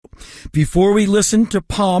Before we listen to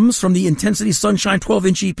Palms from the Intensity Sunshine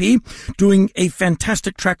 12-inch EP, doing a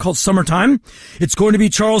fantastic track called Summertime, it's going to be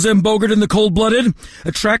Charles M. Bogart and the Cold-Blooded,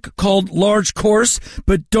 a track called Large Course,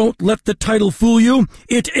 but don't let the title fool you.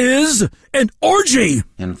 It is an orgy!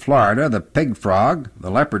 In Florida, the pig frog,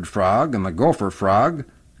 the leopard frog, and the gopher frog,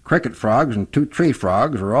 cricket frogs, and two tree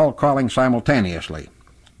frogs are all calling simultaneously.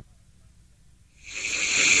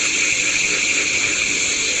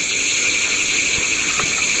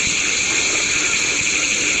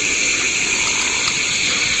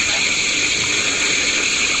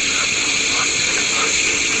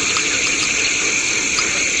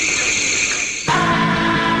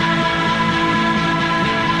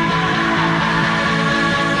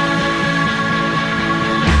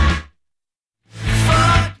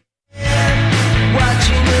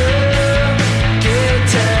 Watching her get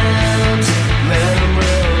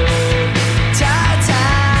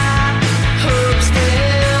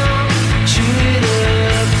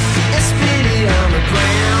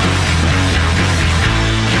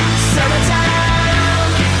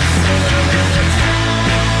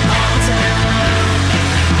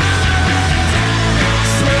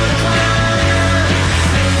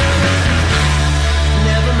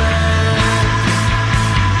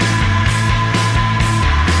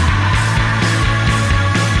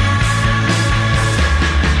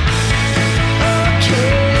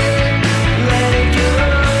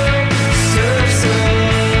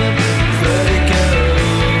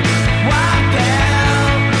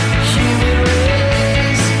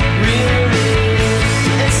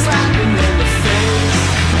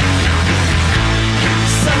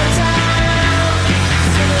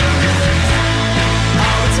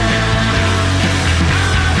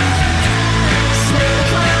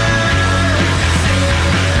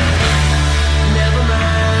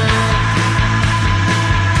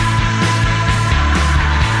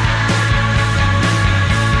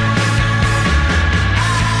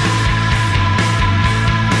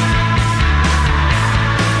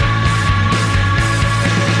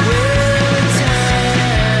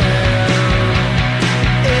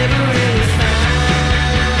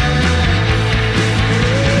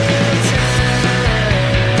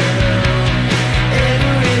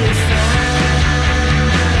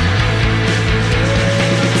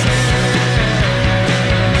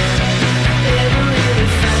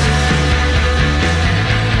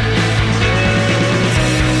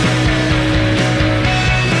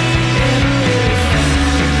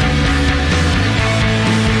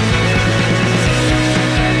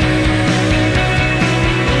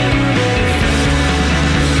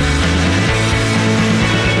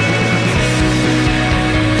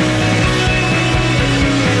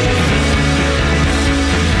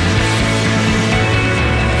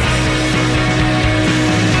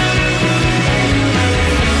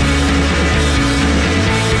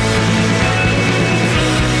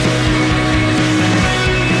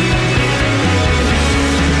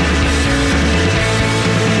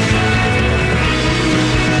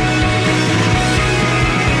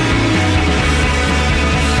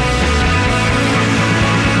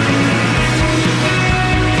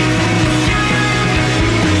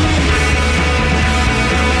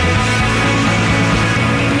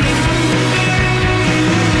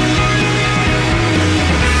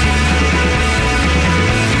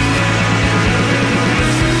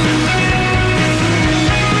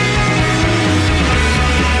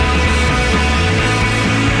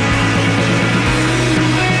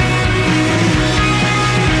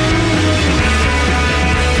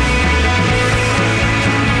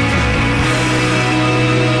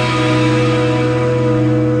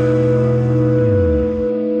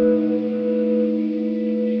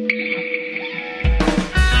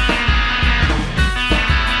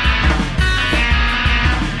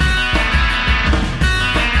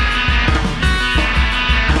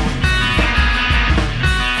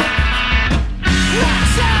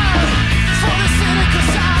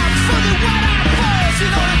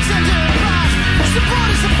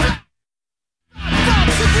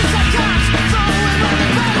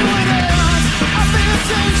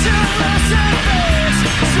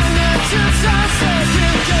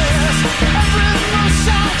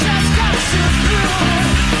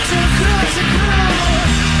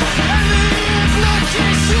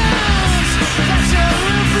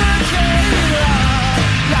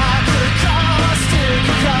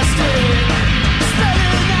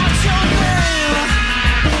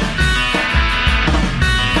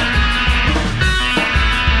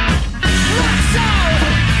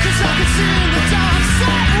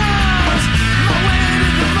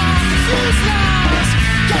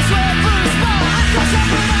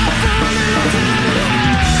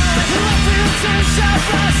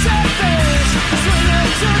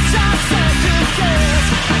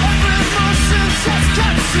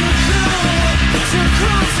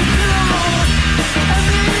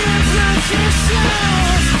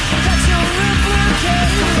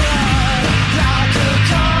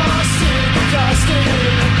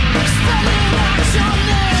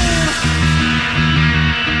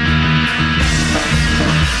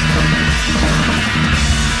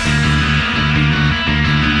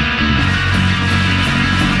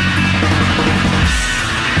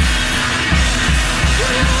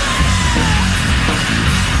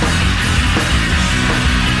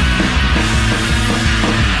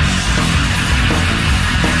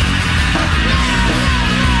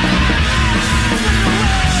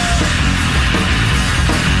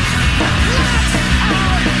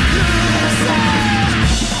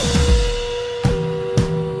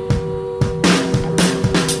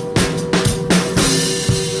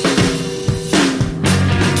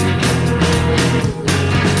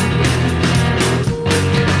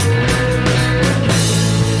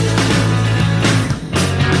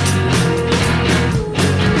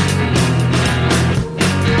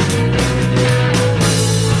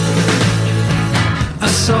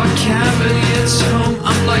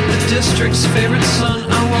district's favorite son.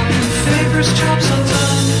 I walk in favors, jobs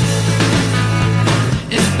undone.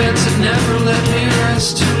 In beds that never let me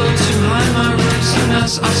rest. Too low, too high, my room's a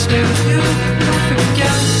mess. I'll stay with you, perfect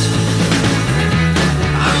guest.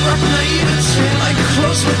 I rock naivety like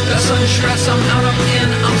clothes with best undress. I'm out, I'm in,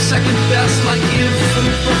 I'm second best. Like eating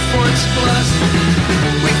food before it's blessed.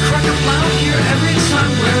 We crack up loud here every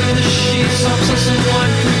time. Wearing the sheets, helps us in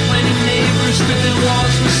wine. Complaining neighbors, within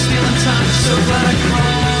walls, we're stealing time. So glad I called.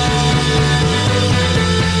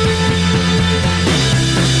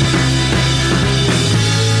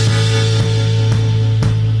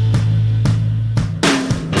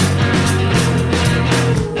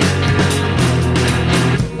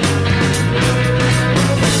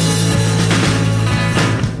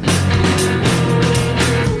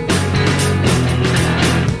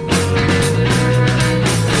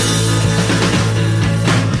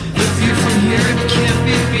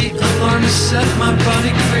 Set my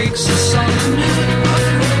body creaks, a solid minute of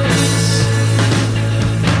release.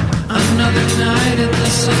 Another night in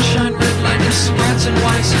the sunshine, red lightning spreads and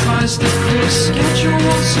white spies. The cruel schedule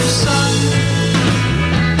won't subside.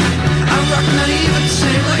 I rock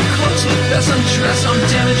naivety like clothes with best undress. I'm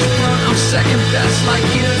damage prone, I'm second best. Like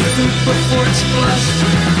eating food before it's blessed.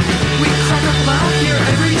 We crack up loud here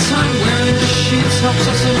every time. Wearing the sheets helps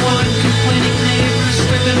us unwind. Complaining neighbors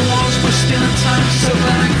within walls, we're stealing time. So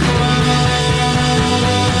glad I called.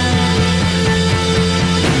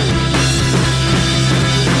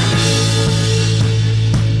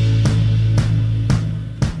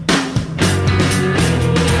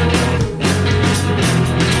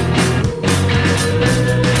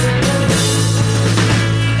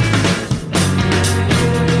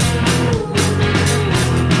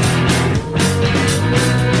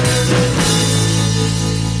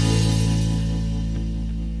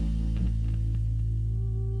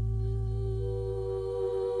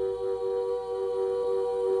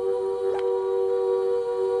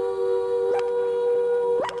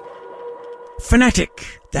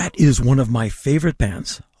 Fanatic. That is one of my favorite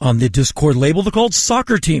bands on the Discord label. They're called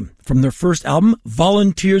Soccer Team. From their first album,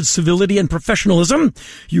 Volunteered Civility and Professionalism,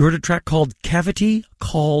 you heard a track called Cavity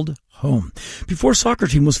Called Home. Before Soccer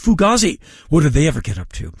Team was Fugazi. What did they ever get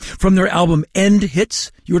up to? From their album End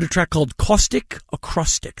Hits, you heard a track called Caustic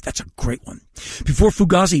Acrostic. That's a great one. Before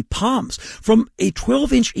Fugazi, Palms, from a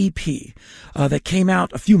 12-inch EP that came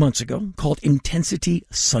out a few months ago called Intensity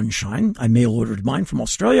Sunshine. I mail-ordered mine from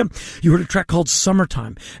Australia. You heard a track called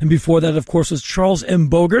Summertime. And before that, of course, was Charles M.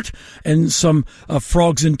 Bogart and some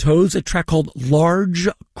Frogs and Toads, a track called Large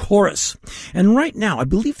Chorus. And right now, I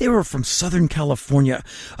believe they were from Southern California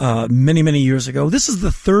many, many years ago. This is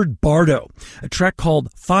the third Bardo, a track called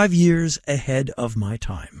 5 Years Ahead of My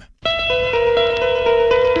Time.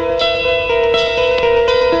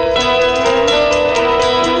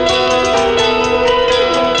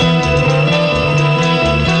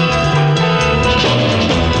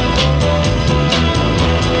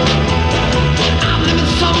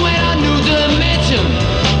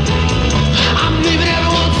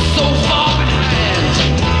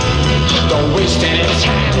 Waste any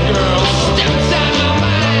time, girl. Step inside my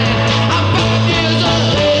mind. I'm 5 years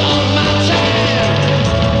ahead of my time.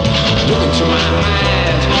 Look into my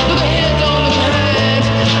mind. Look ahead, don't look behind.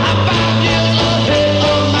 I'm 5 years ahead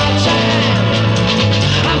of my time.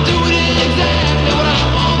 I'm doing exactly what I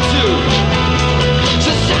want to.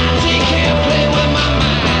 Society can't play with my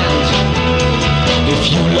mind. If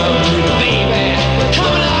you love me, baby,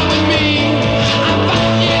 come along with me. I'm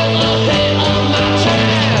 5 years ahead of my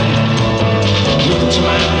time. Look into my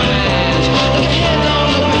mind, look ahead, don't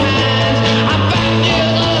look behind. I'm 5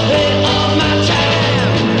 years ahead of my time.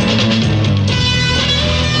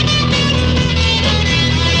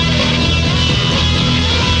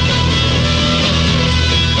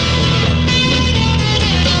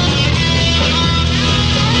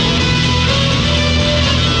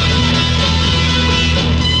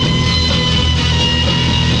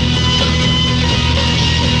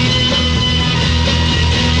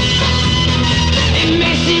 It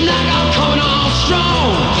may seem like I'm coming on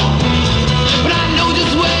strong, but I know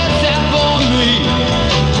just where it's at for me.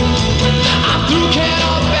 I'm through caring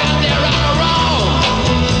about their right or wrong.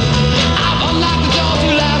 I've unlocked the door to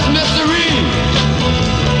life's mystery.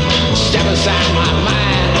 Step inside my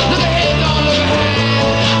mind, look ahead, don't look behind.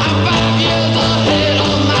 I'm 5 years ahead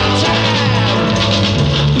of my time.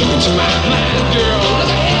 Look into my mind, girl,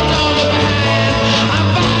 look ahead, don't look behind. I'm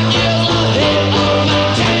 5 years ahead of my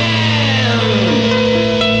time.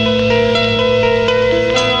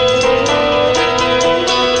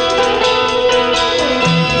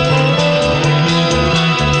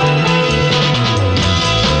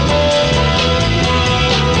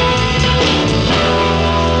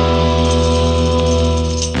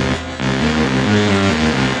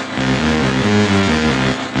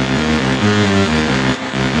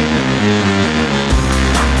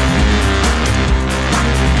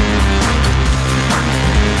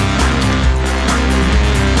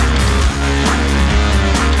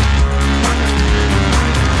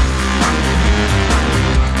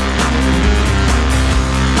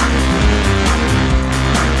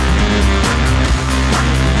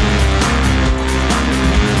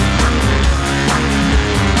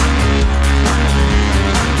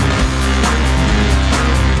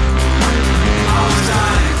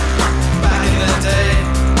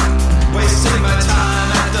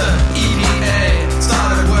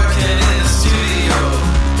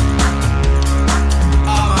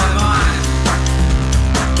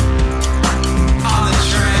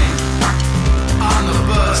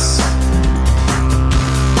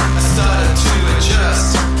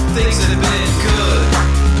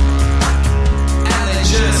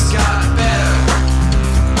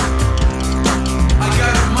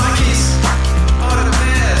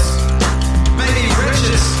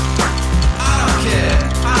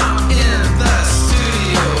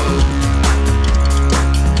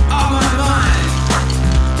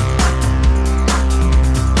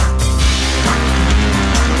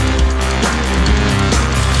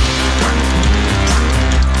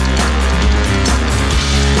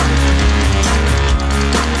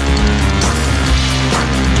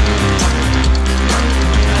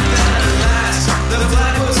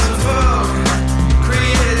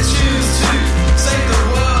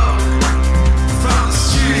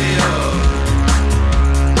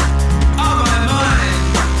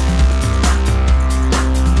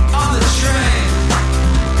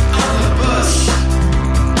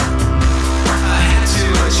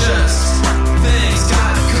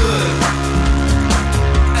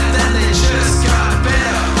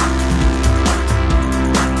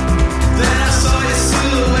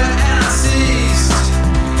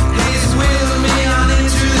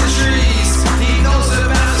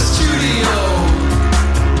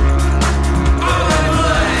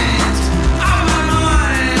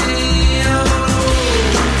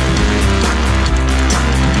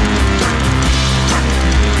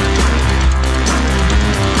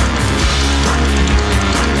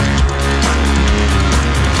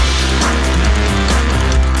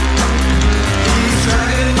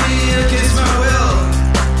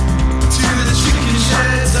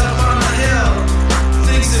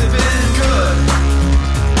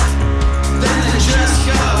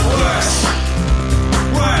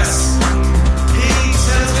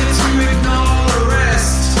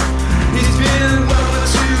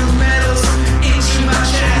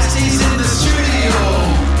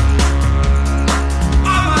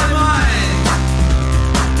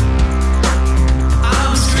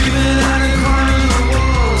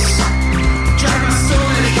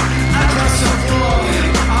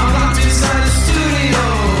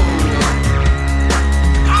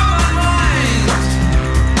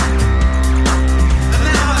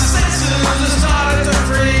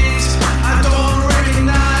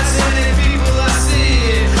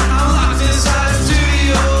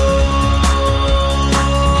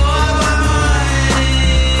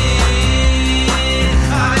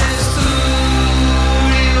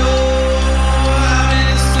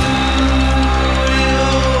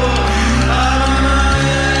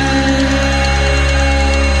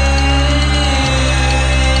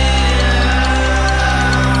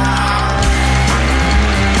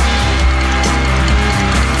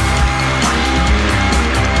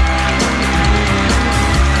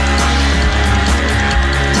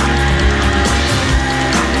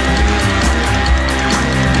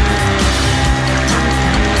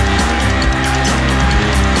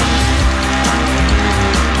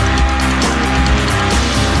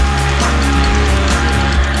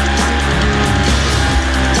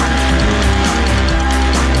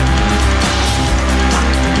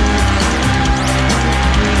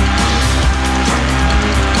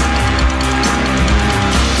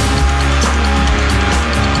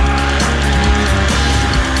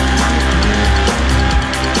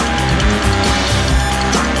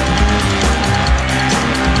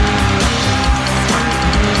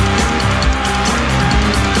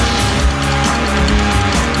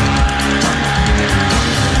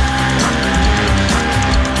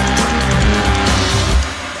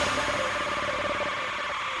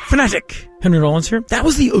 Fanatic, Henry Rollins here. That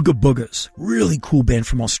was the Ooga Boogas. Really cool band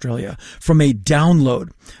from Australia. From a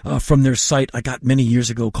download from their site I got many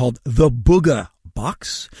years ago called The Booga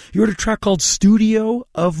Box. You heard a track called Studio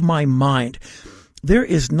of My Mind. There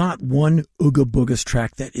is not one Ooga Boogas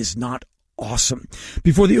track that is not awesome.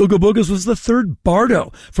 Before the Ooga Boogas was the third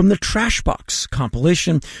Bardo from the Trashbox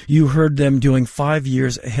compilation. You heard them doing 5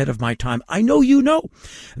 years ahead of my time. I know you know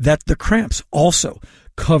that the Cramps also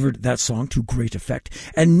covered that song to great effect.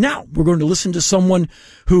 And now we're going to listen to someone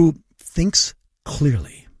who thinks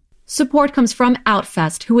clearly. Support comes from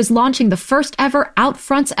Outfest, who is launching the first ever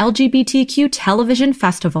Outfronts LGBTQ television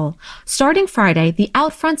festival. Starting Friday, the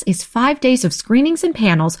Outfronts is 5 days of screenings and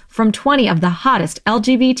panels from 20 of the hottest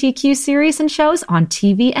LGBTQ series and shows on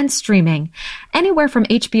TV and streaming. Anywhere from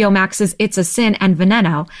HBO Max's It's a Sin and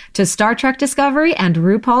Veneno to Star Trek Discovery and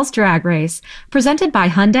RuPaul's Drag Race. Presented by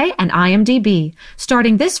Hyundai and IMDb.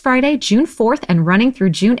 Starting this Friday, June 4th and running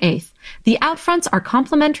through June 8th. The Outfronts are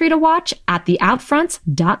complimentary to watch at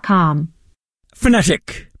theoutfronts.com.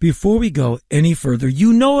 Fanatic, before we go any further,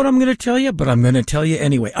 you know what I'm going to tell you, but I'm going to tell you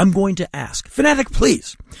anyway. I'm going to ask. Fanatic,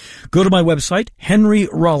 please go to my website,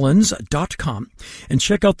 henryrollins.com, and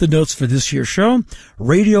check out the notes for this year's show,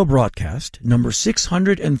 radio broadcast number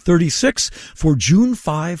 636 for June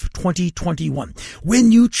 5, 2021.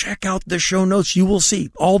 When you check out the show notes, you will see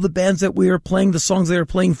all the bands that we are playing, the songs they are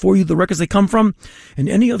playing for you, the records they come from, and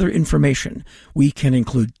any other information we can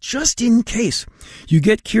include, just in case you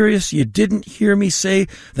get curious, you didn't hear me say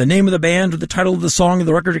the name of the band or the title of the song or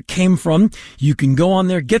the record it came from. You can go on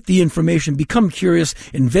there, get the information, become curious,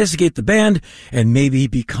 investigate the band, and maybe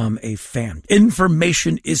become a fan.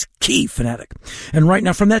 Information is key, Fanatic. And right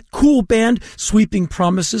now, from that cool band, Sweeping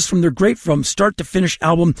Promises, from their great from start to finish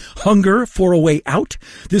album, Hunger for a Way Out,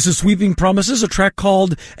 this is Sweeping Promises, a track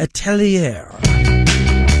called Atelier.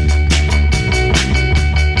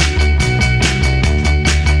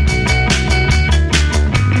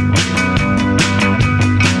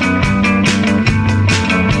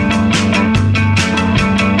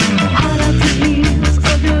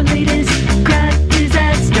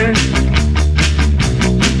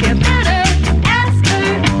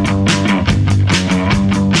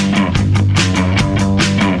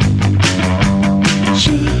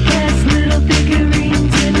 She casts little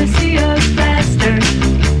figurines in a sea of plaster.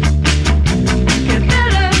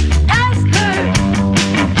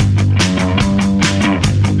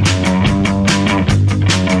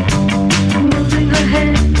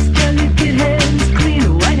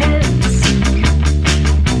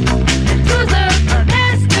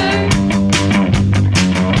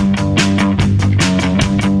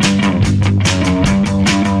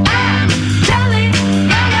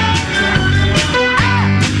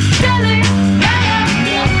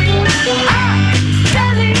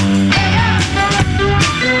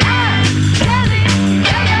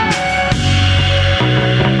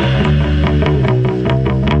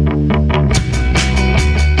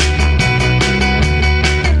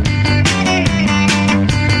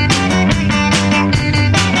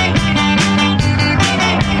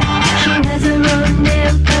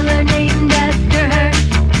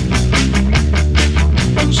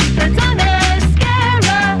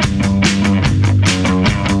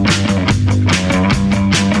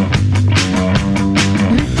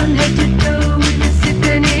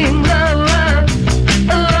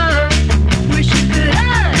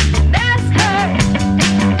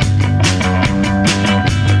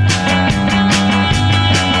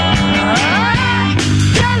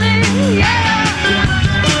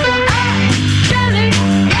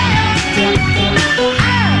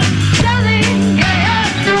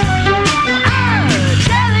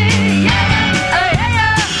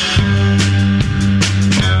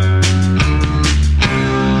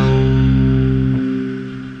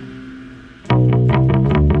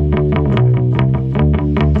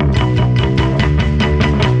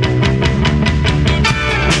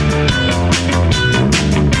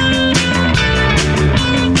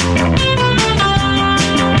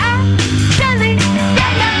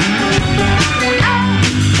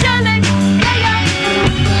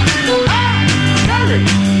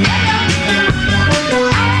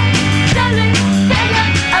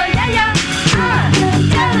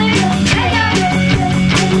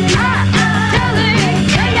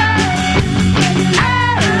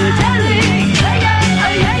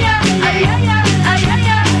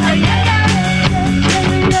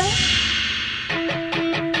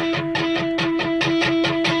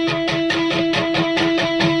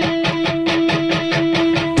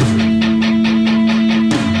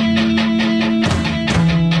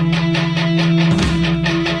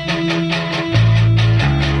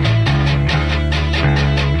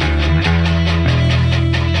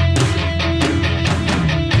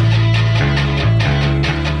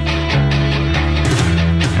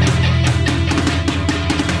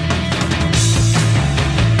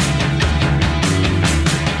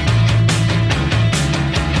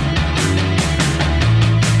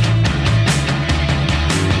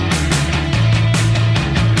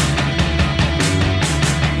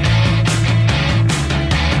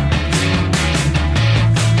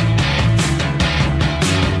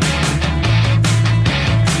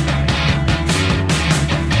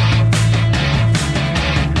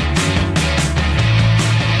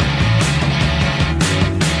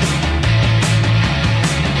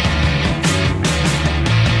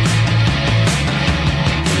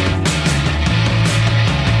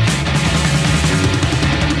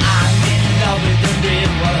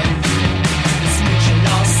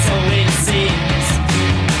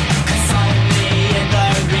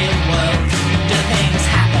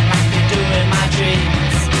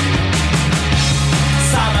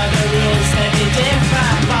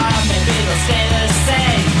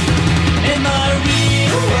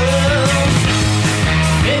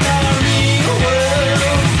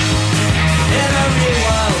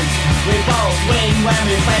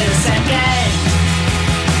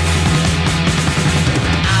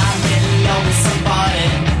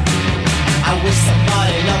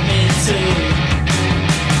 somebody love me too.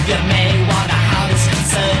 You may wonder how this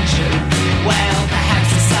concerns you. Well, perhaps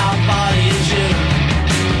the somebody is you.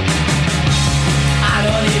 I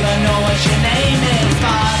don't even know what your name is,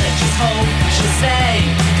 but I just hope she'll stay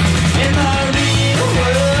in the real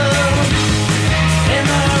world. In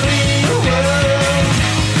the real world.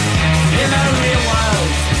 In the real world.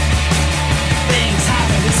 Things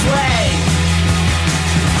happen this way.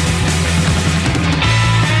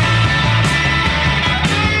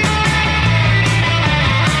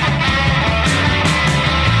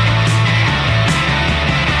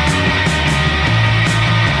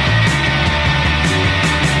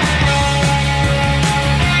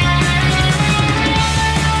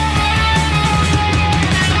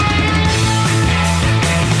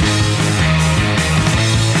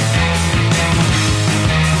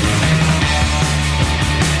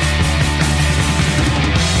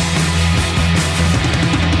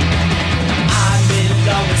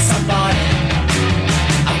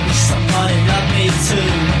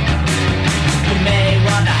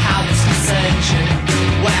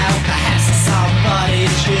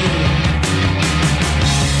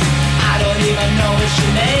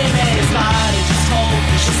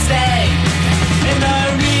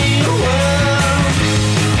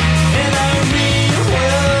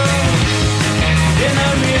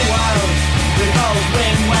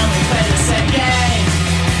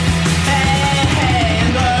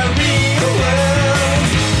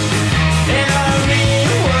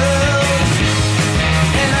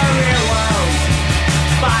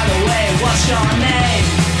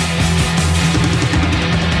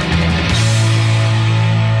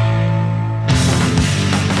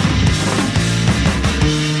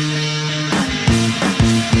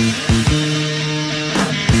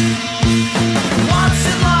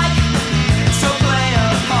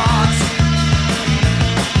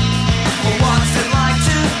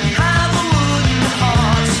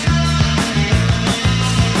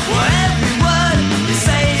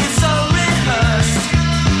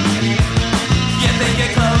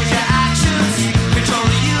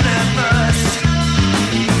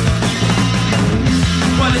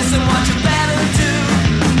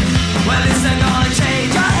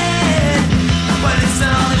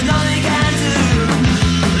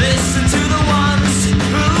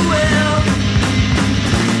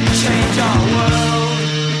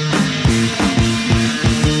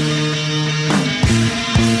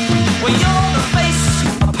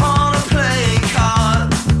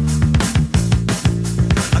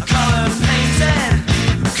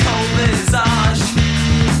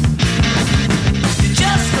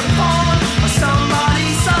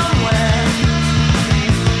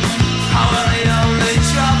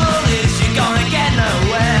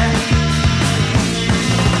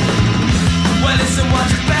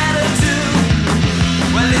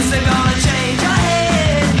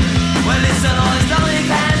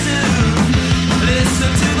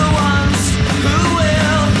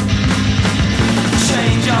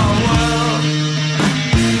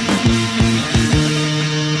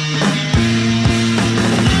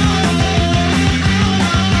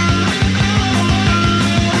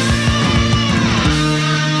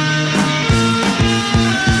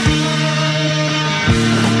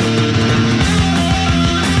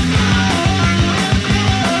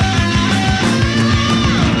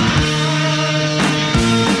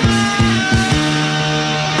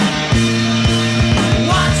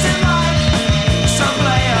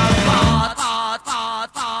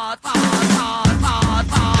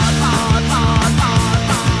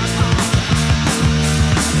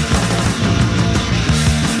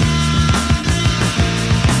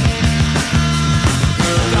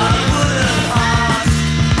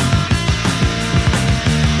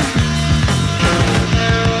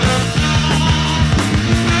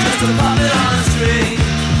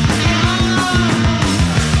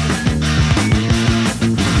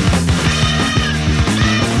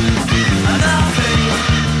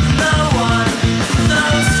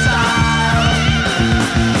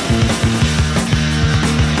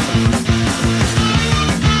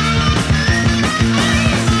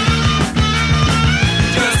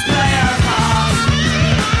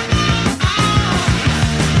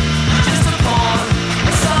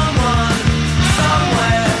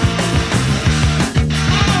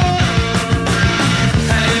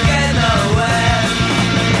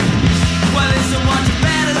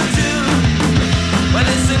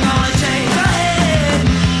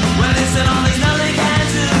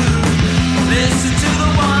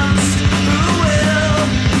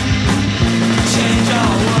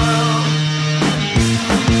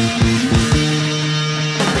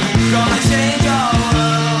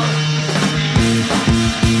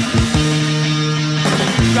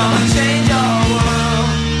 gonna change your world.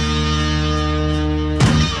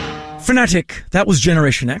 Fanatic, that was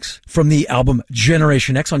Generation X from the album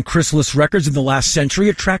Generation X on Chrysalis Records in the last century,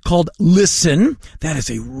 a track called Listen. That is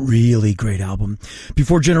a really great album.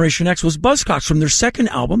 Before Generation X was Buzzcocks from their second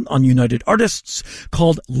album on United Artists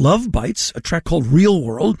called Love Bites, a track called Real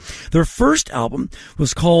World. Their first album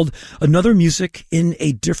was called Another Music in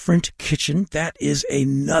a Different Kitchen. That is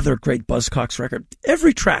another great Buzzcocks record.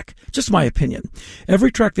 Every track, just my opinion,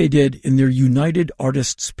 every track they did in their United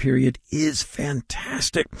Artists period is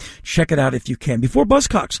fantastic. Check it out if you can. Before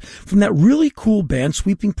Buzzcocks, from that really cool band,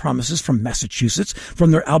 Sweeping Promises from Massachusetts, from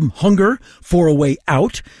their album Hunger for a Way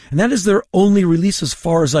Out. And that is their only release as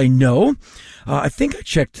far as I know. I think I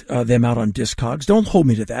checked them out on Discogs. Don't hold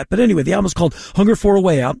me to that. But anyway, the album is called Hunger for a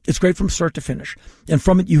Way Out. It's great from start to finish. And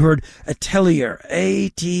from it, you heard Atelier,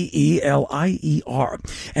 Atelier.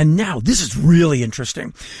 And now, this is really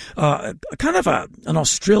interesting. Kind of an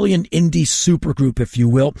Australian indie supergroup, if you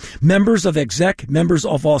will. Members of Exec, members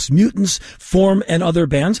of Os Mutants, Form, and other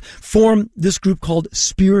bands form this group called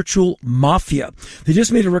Spiritual Mafia. They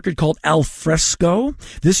just made a record called Al Fresco.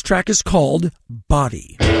 This track is called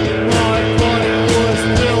Body. Your body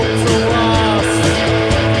is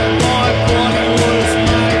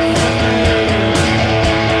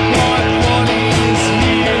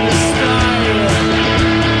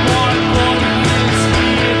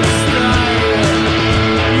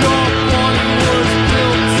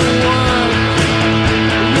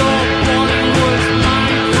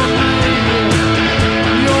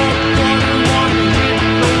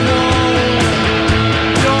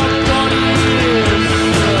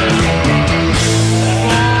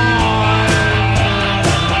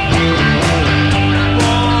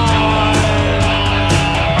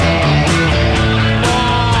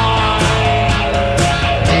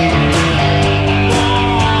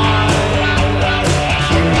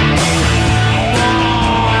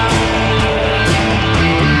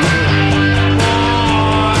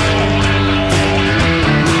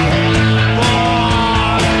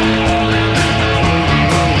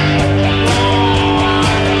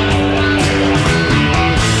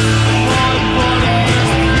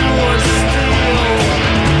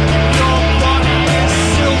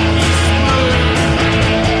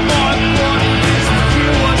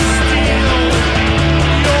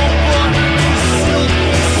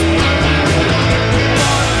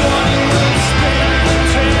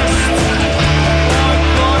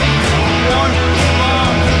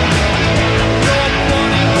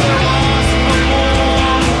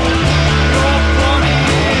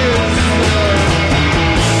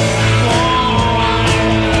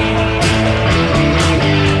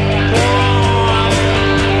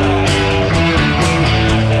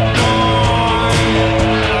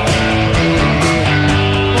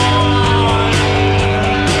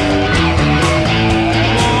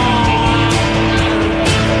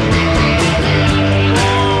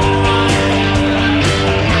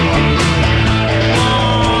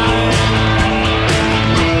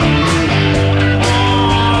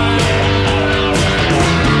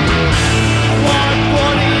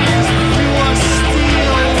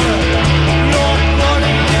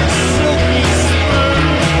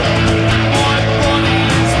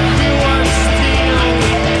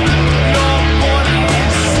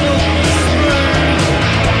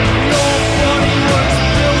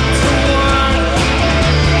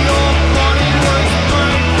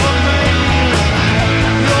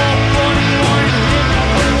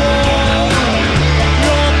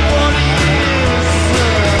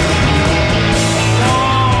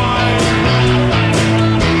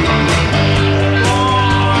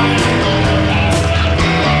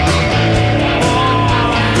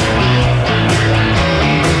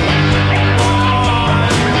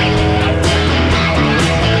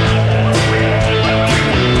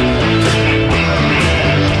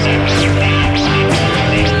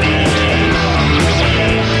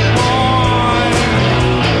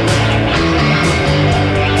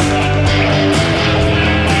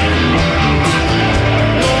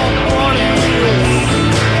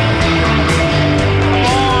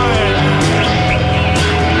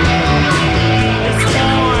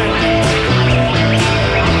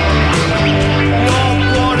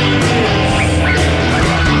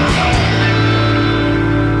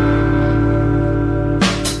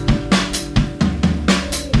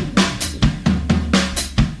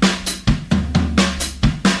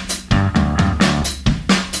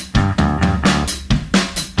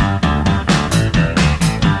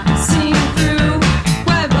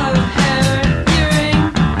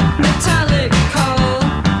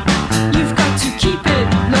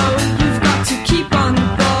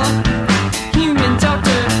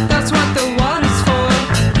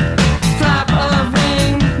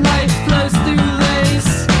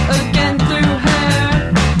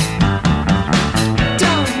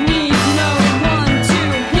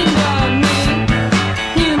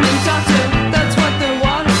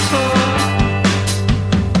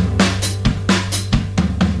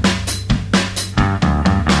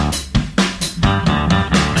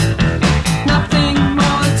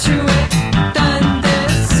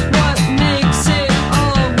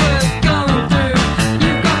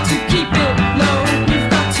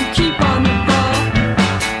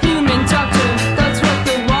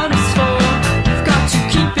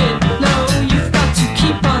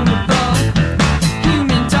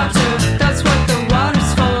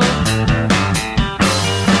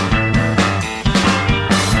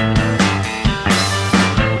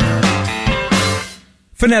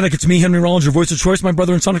Fanatic, it's me, Henry Rollins, your voice of choice, my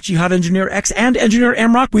brother and Sonic Jihad Engineer X and Engineer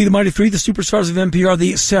Amrock. We, the Mighty Three, the superstars of NPR,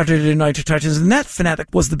 the Saturday Night Titans. And that Fanatic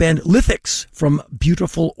was the band Lithics from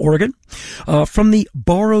beautiful Oregon. From the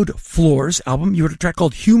Borrowed Floors album, you heard a track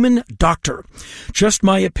called Human Doctor. Just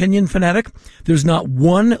my opinion, Fanatic. There's not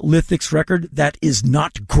one Lithics record that is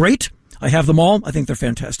not great. I have them all. I think they're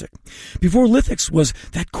fantastic. Before Lithics was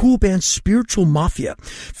that cool band Spiritual Mafia,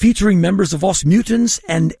 featuring members of Os Mutants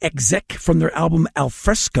and Exec from their album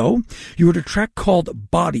Alfresco. You heard a track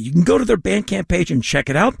called Body. You can go to their Bandcamp page and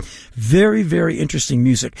check it out. Very, very interesting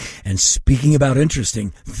music. And speaking about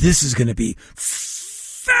interesting, this is going to be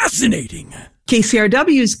fascinating.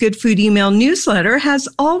 KCRW's Good Food email newsletter has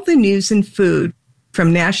all the news in food,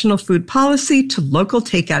 from national food policy to local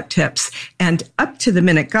takeout tips and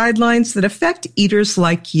up-to-the-minute guidelines that affect eaters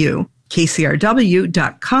like you.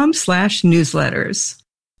 KCRW.com/newsletters.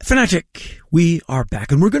 Fanatic, we are back,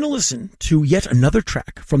 and we're going to listen to yet another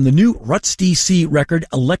track from the new Ruts DC record,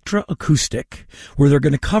 Electra Acoustic, where they're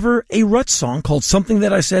going to cover a Ruts song called Something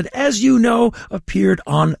That I Said, as you know, appeared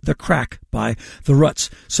on The Crack by the Ruts.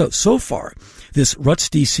 So far, this Ruts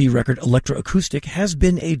DC record, Electra Acoustic, has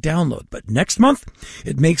been a download. But next month,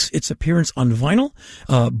 it makes its appearance on vinyl,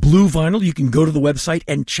 blue vinyl. You can go to the website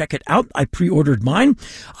and check it out. I pre-ordered mine.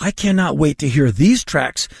 I cannot wait to hear these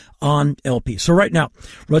tracks on LP. So right now,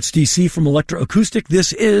 Ruts DC from Electra Acoustic,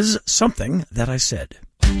 this is Something That I Said.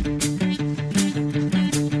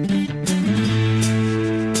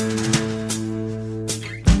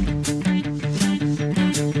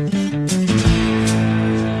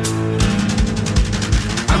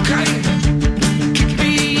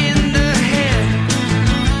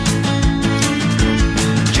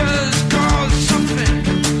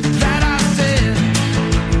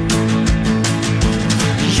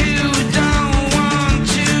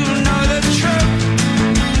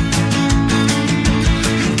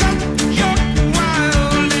 Your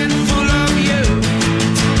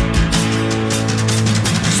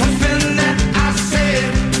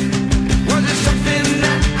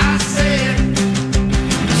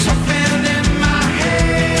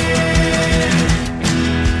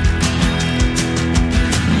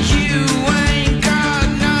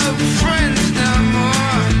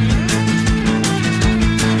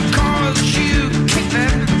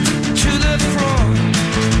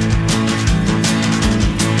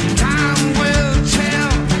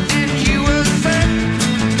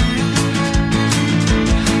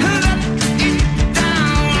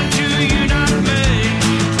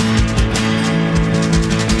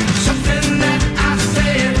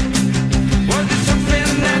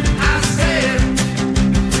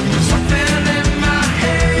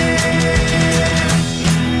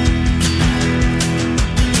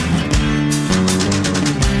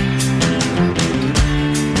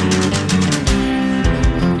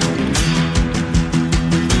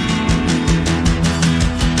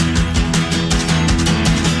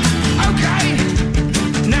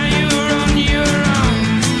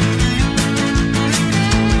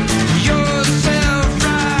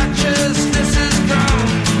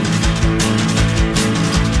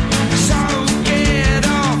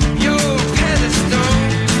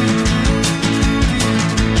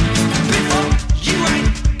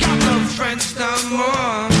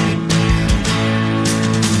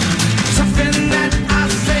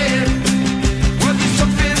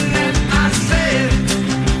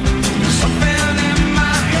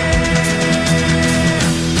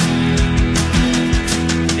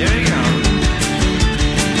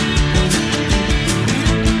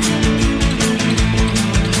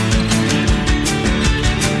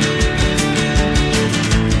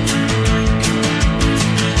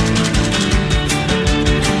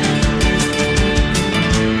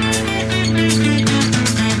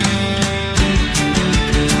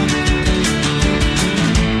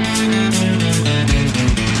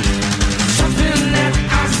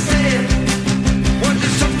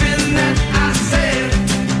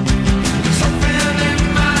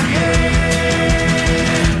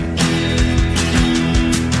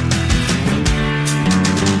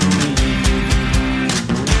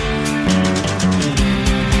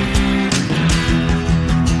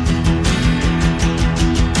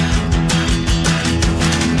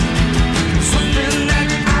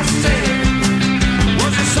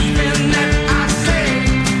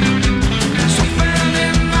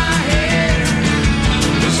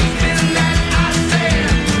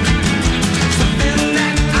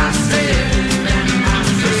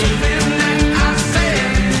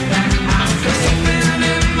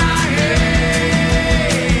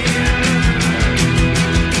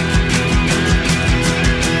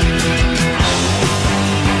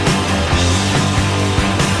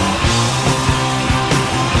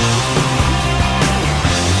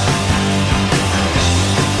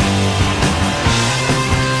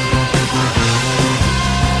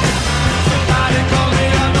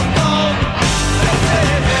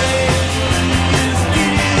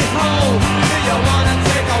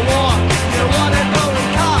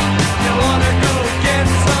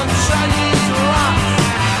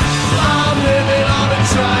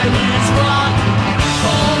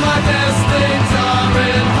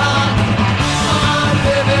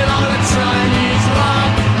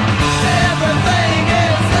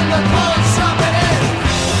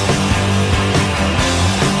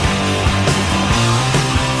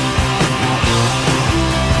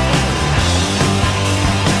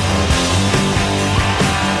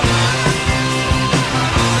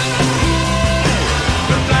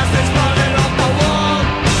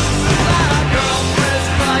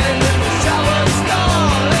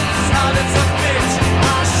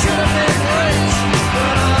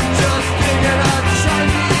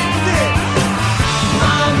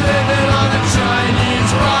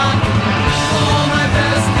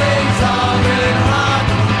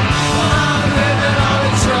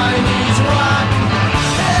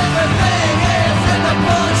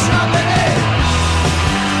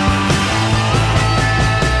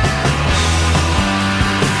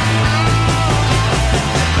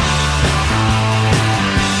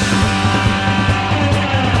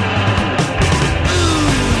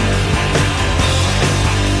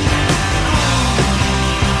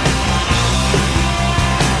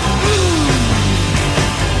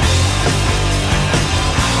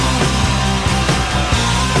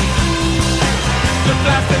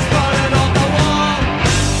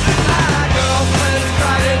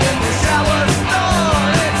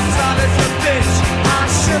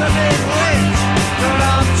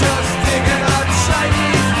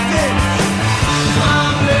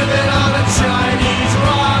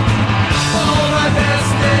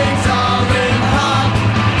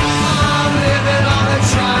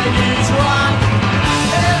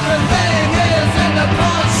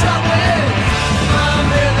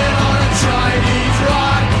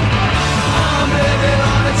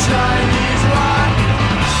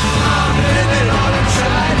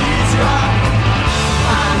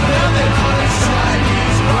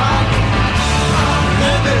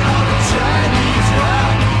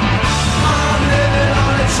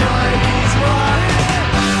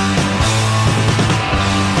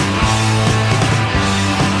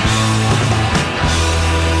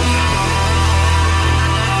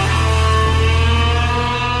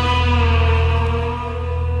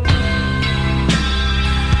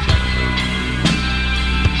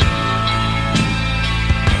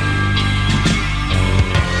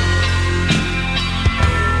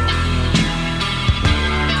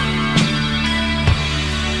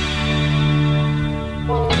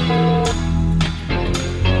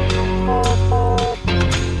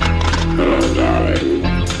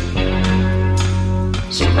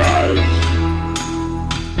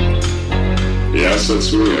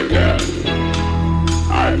it's me again.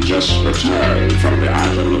 I've just returned from the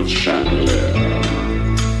island of Chandelier.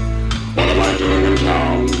 What am I doing in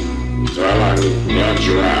town? Well, I'm glad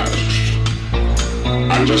you asked.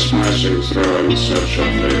 I'm just passing through in search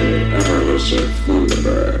of the ever-elusive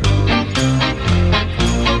Thunderbird.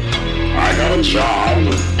 I got a job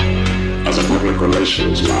as a public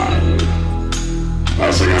relations man,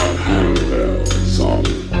 passing out handbills on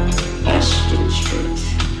Austin Street.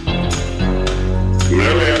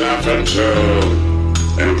 Merely an effort to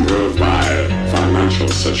improve my financial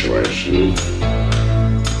situation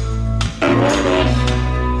and ward off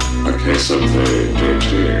a case of the dear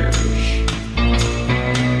tears.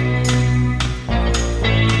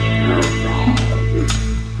 Oh, God.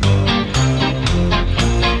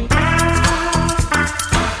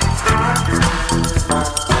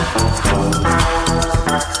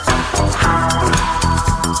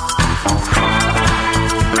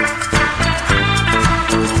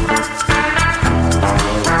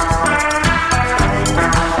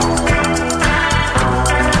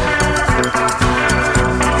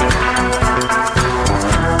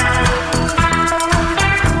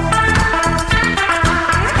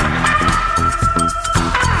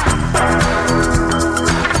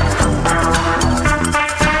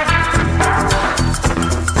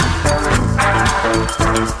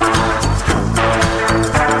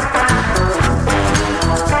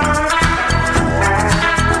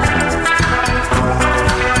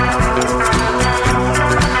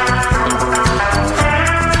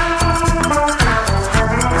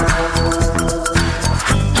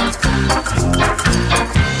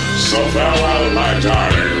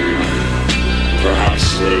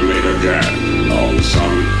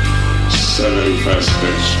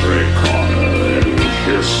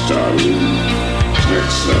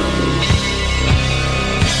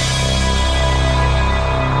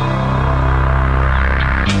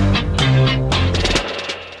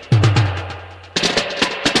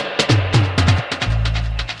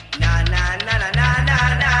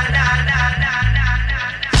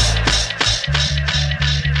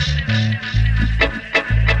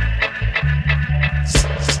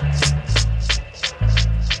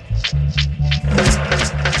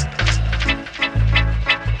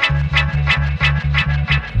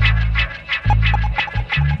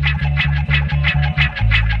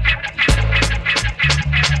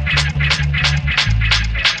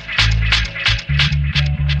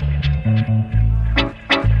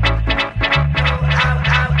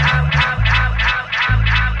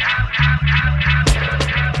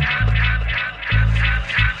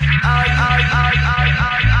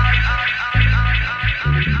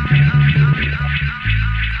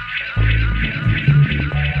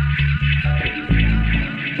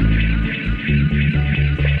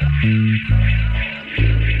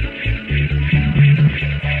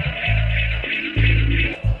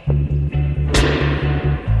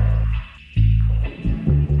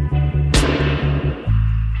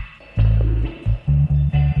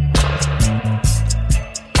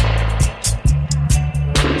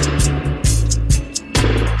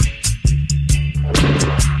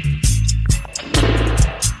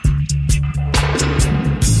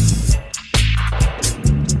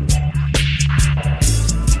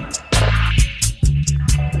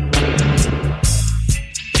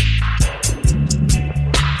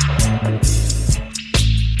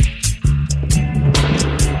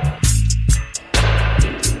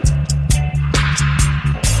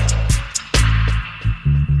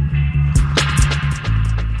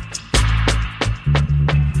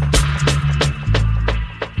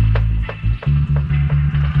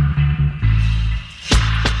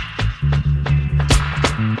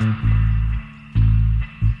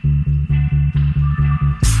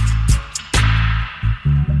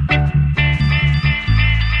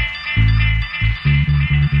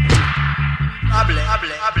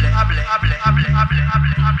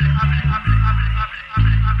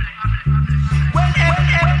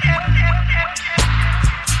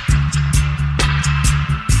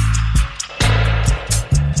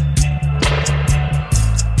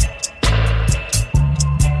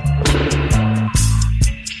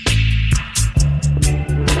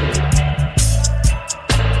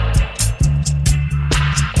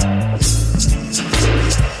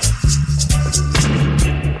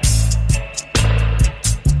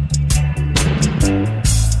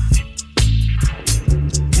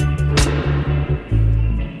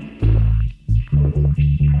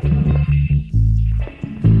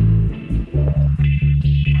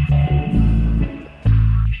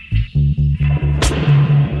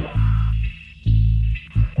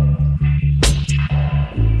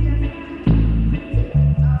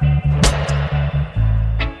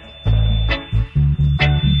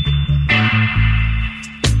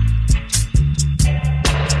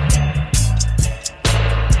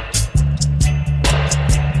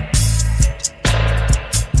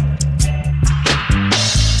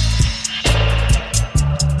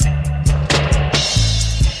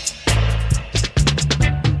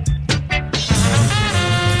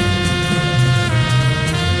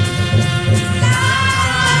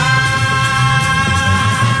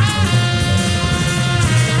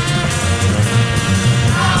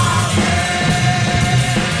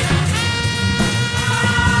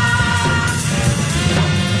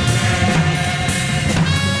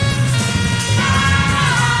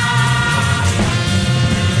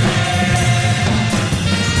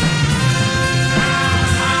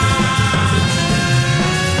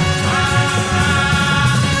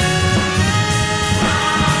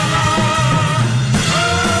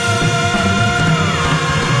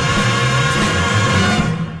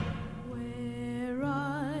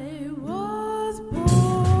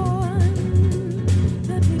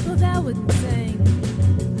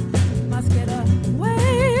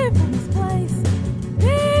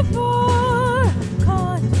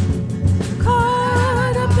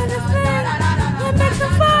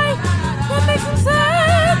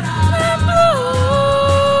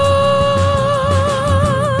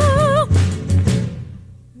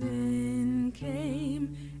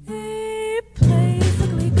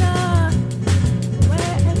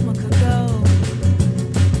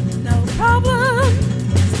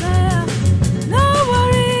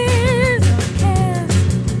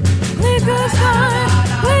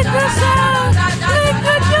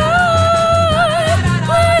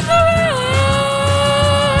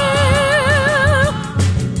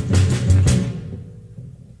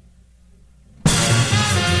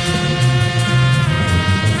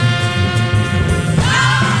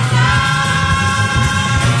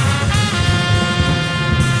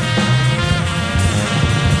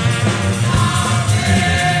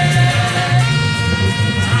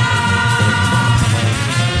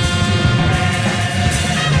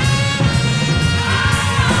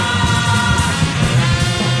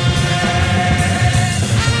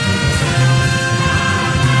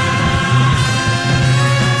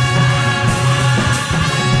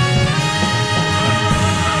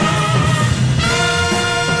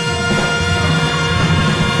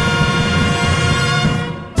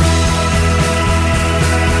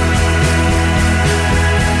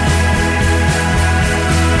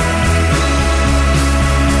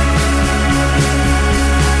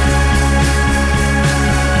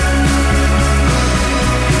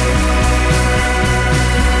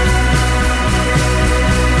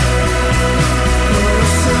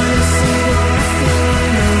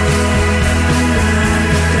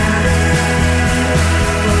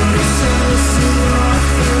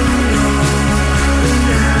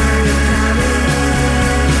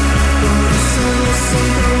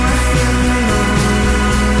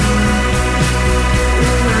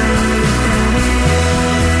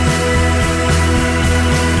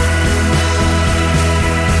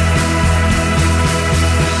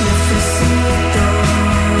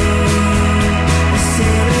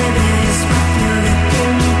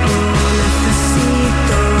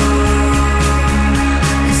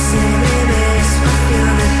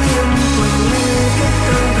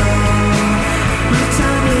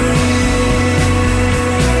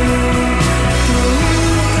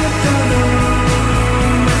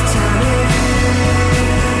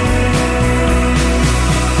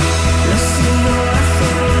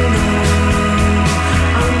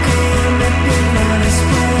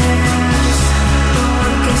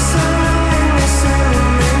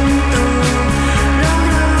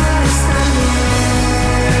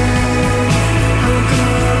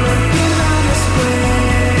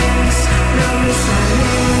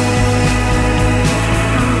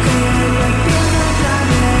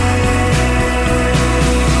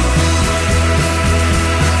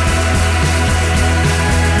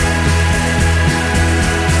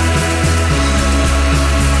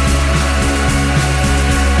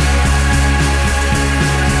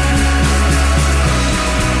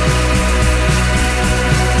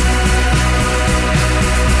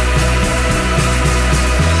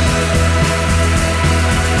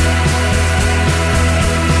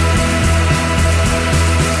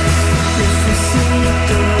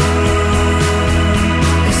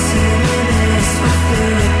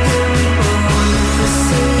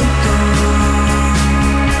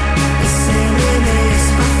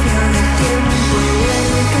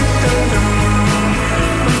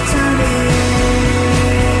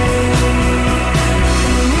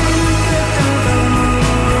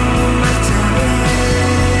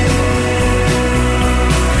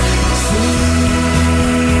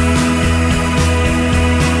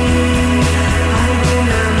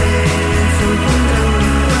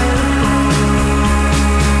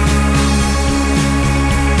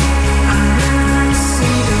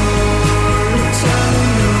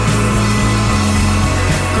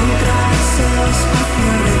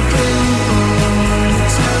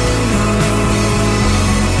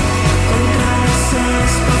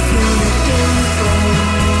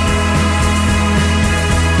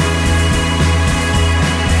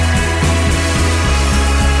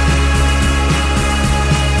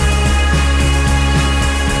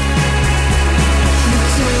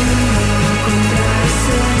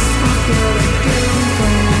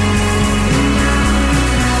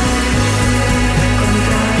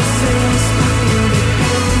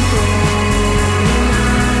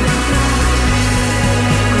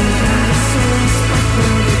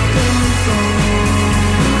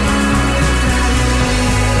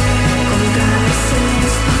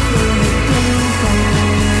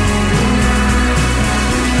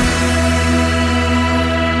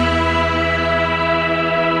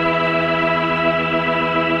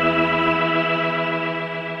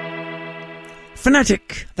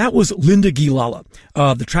 Fanatic. That was Linda Guilala.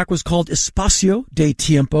 The track was called Espacio de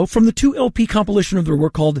Tiempo from the 2 LP compilation of their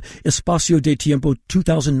work called Espacio de Tiempo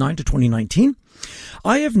 2009 to 2019.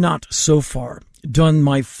 I have not so far done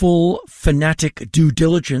my full Fanatic due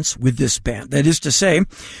diligence with this band. That is to say,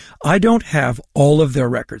 I don't have all of their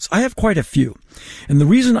records. I have quite a few. And the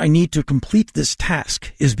reason I need to complete this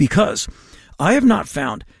task is because I have not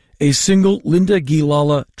found a single Linda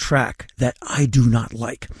Guilala track that I do not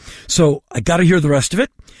like. So I got to hear the rest of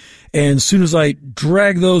it. And as soon as I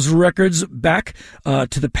drag those records back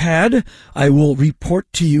to the pad, I will report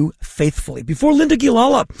to you faithfully. Before Linda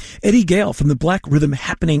Guilala, Eddie Gale from the Black Rhythm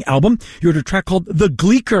Happening album. You heard a track called The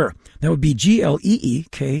Gleeker. That would be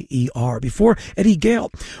Gleeker. Before Eddie Gale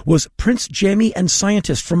was Prince Jammy and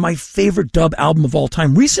Scientist from my favorite dub album of all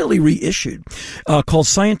time, recently reissued, called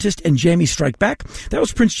Scientist and Jammy Strike Back. That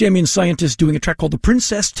was Prince Jammy and Scientist doing a track called The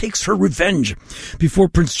Princess Takes Her Revenge. Before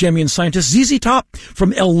Prince Jammy and Scientist, ZZ Top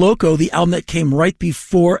from El Loco, the album that came right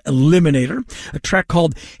before Eliminator, a track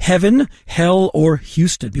called Heaven, Hell, or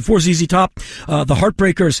Houston. Before ZZ Top, the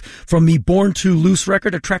Heartbreakers from the Born to Loose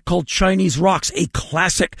record, a track called Chinese Rocks, a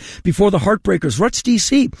classic. Before the Heartbreakers, Ruts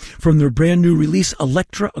DC from their brand new release,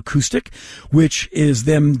 Electra Acoustic, which is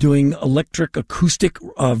them doing electric acoustic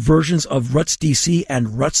versions of Ruts DC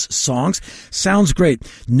and Ruts songs. Sounds great.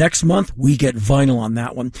 Next month, we get vinyl on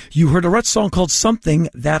that one. You heard a Ruts song called Something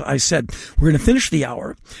That I Said. We're going to finish the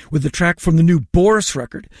hour with the track from the new Boris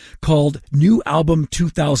record called New Album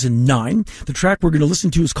 2009. The track we're going to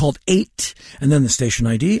listen to is called 8, and then the station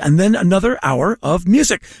ID, and then another hour of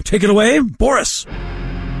music. Take it away, Boris.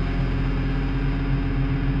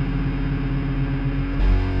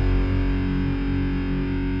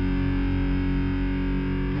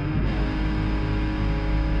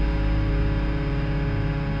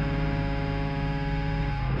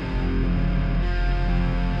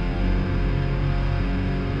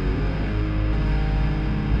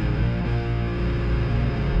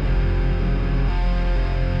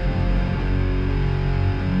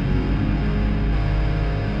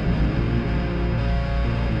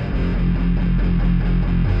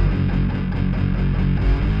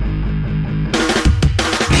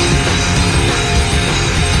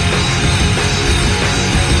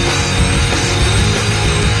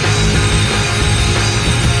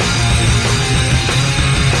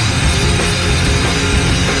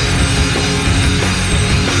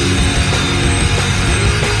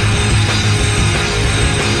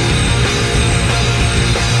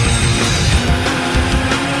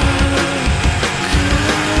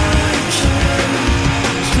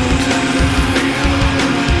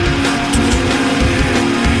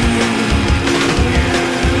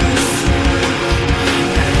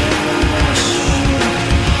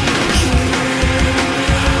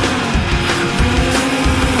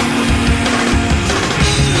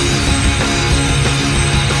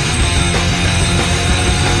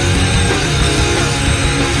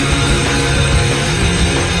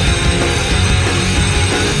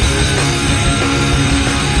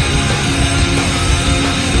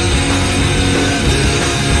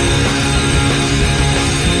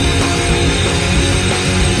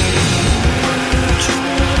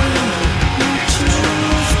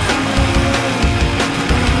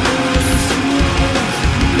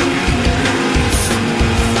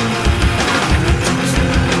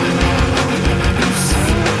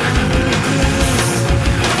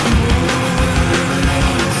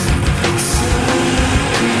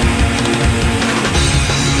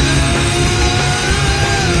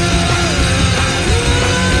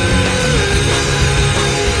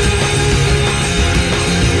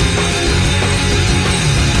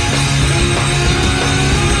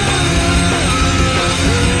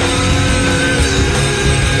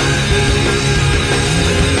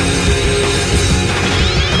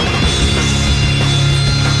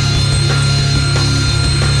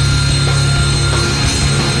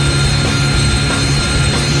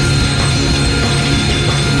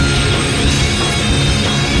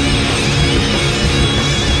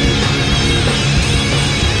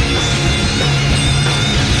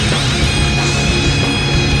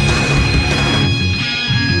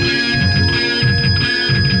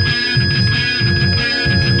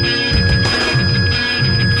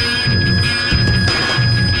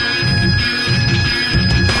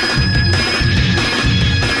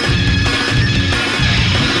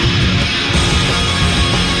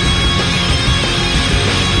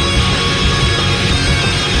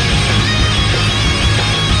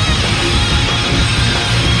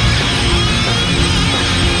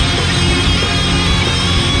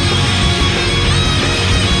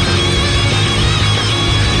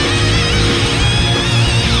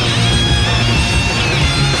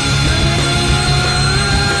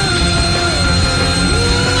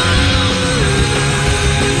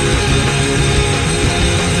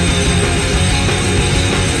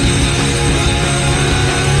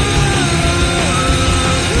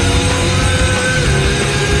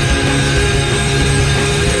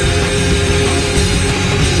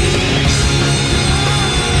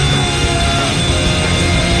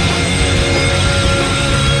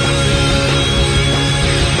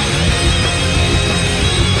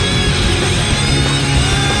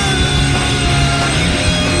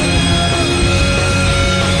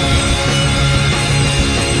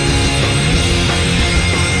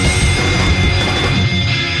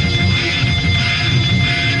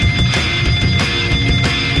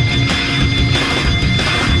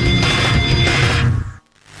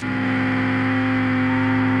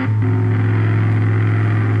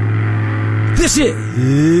 This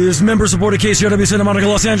is member-supported KCRW Santa Monica,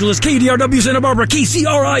 Los Angeles, KDRW Santa Barbara,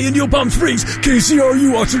 KCRI in New Palm Springs,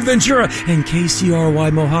 KCRU Oxford Ventura, and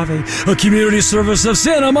KCRY Mojave, a community service of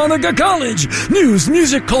Santa Monica College. News,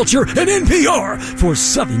 music, culture, and NPR for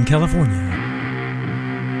Southern California.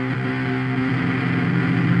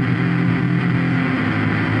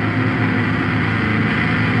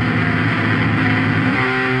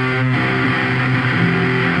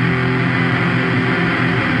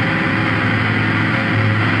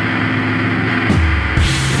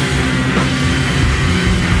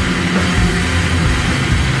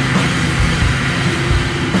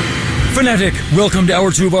 Fanatic, welcome to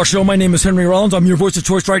Hour 2 of our show. My name is Henry Rollins. I'm your voice of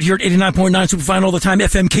choice right here at 89.9 Superfine all the time,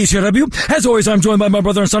 FM KCRW. As always, I'm joined by my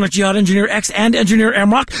brother and Sonic Jihad, Engineer X, and Engineer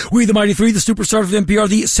Amrock. We, the Mighty Three, the superstars of NPR,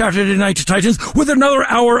 the Saturday Night Titans, with another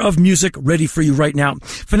hour of music ready for you right now.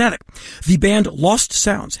 Fanatic, the band Lost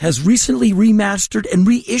Sounds, has recently remastered and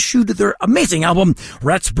reissued their amazing album,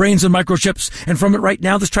 Rats, Brains, and Microchips. And from it right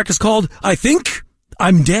now, this track is called I Think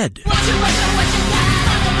I'm Dead.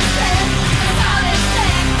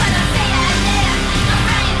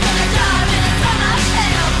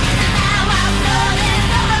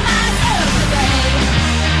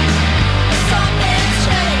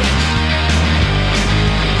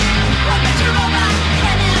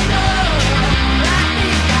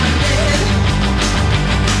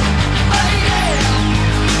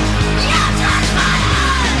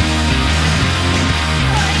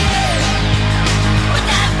 With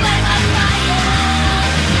that flame of fire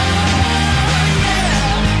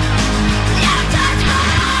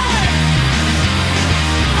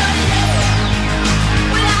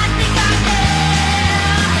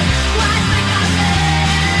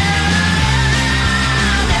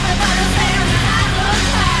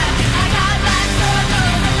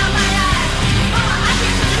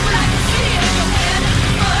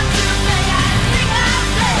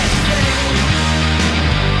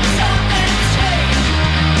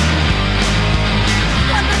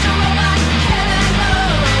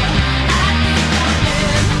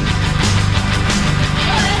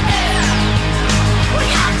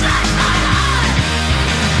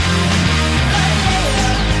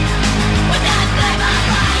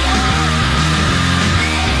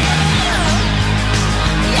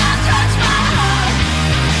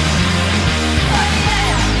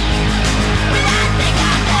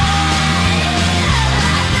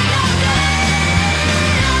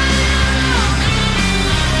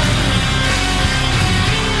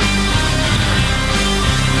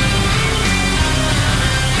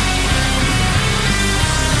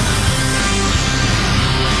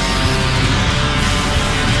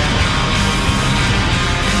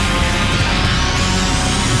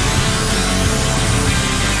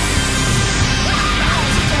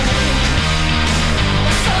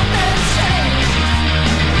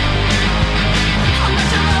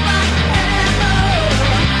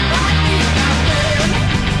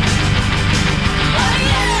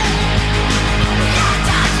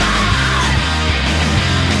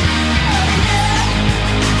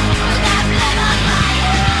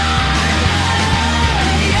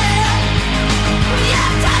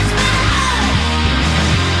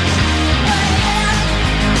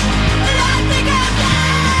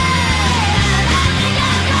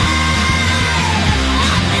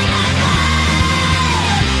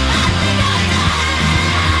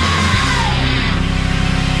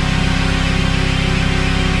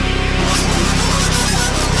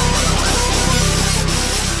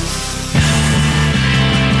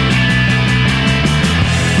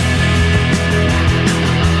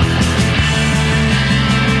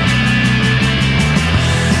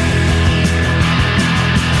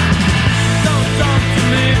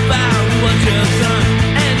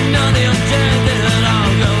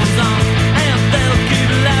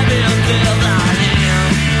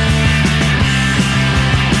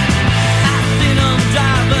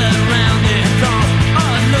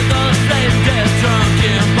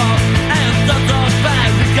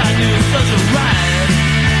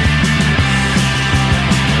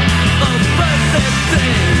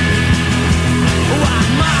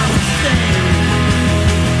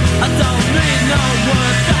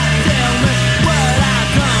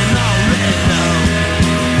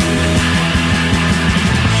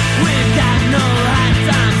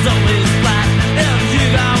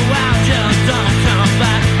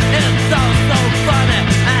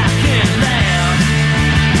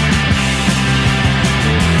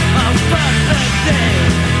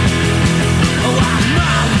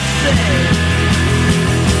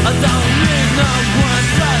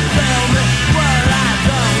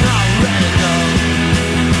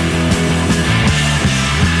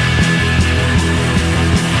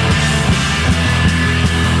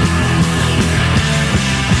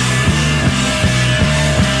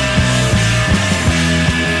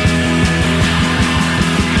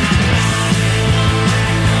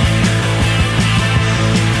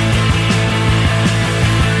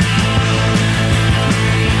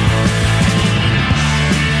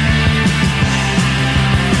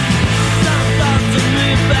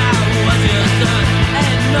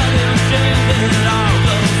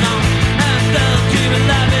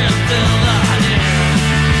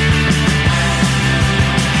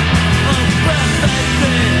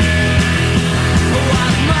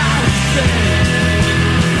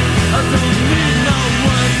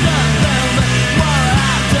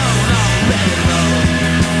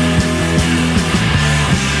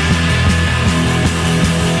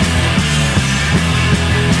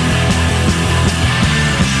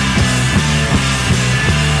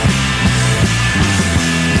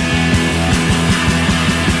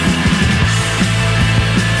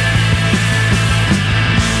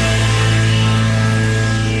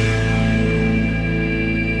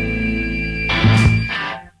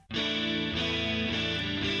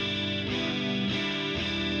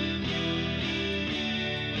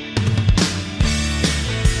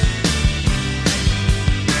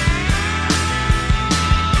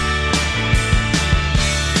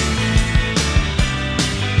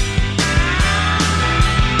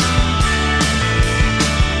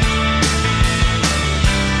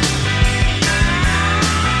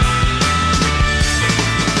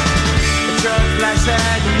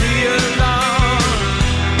Hashtag me alone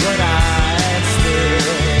when I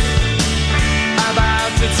stood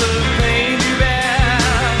about to take pain to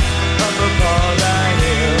bear up upon that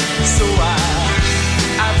hill. So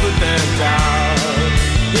I put them down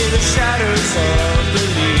in the shadows of the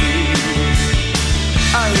leaves.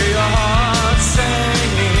 I hear your heart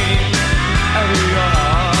singing. I hear your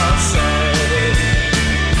heart singing.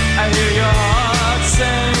 I hear your heart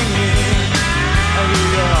singing. I hear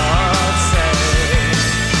your heart singing.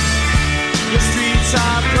 The streets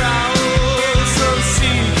are proud, so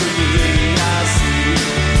secretly I see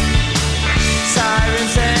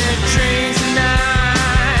sirens and trains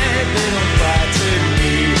tonight. They don't frighten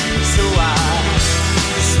me, so I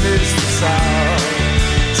dismiss the sound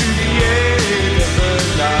to the end of the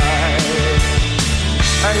night.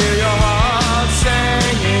 I hear your heart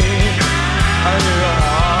singing. I hear your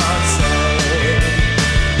heart singing.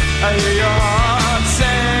 I hear your heart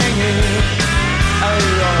singing. I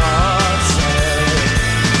hear your heart singing.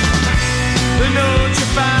 The note you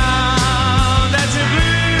found that you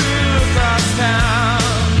blew across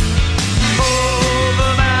town over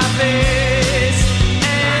my face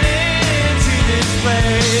and into this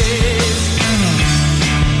place.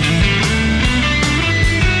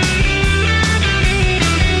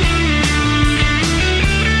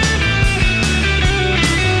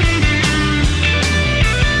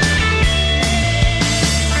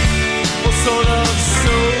 Well, sort of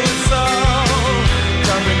so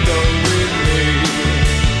come and go with me.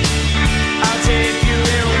 I'll take you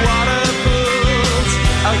in water pools.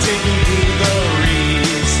 I'll take you through the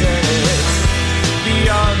recess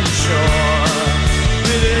beyond the shore,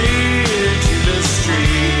 with an ear to the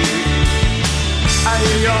street. I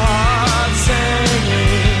hear your heart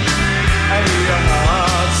singing. I hear your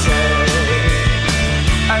heart singing.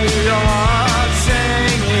 I hear your heart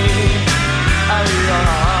singing. I hear your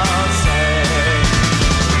heart singing.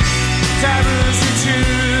 Taboos you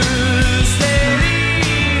choose, they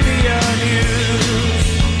leave the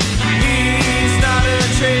unused. He's not a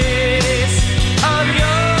trace of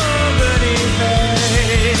your burning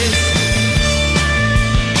face.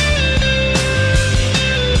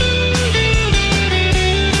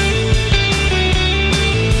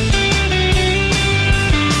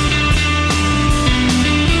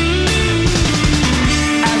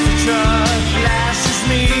 As the truck flashes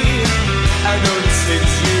me, I notice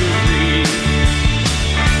it's you read.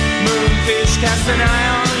 Moonfish cast an eye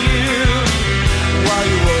on you while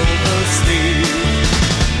you oversleep.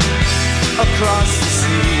 Across the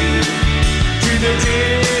sea to the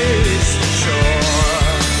distant shore,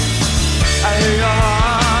 I hear your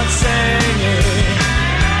heart singing.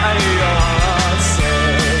 I hear your heart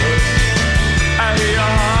singing. I hear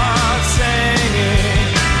your heart singing.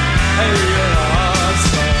 I hear your heart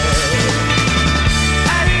singing.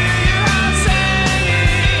 I hear your heart singing.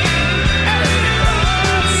 I hear your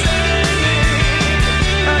heart singing.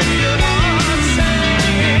 I hear your heart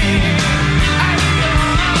singing. I hear your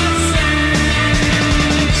heart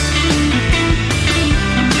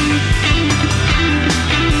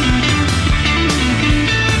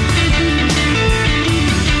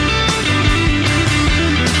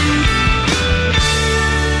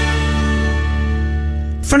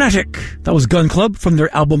Fanatic. That was Gun Club from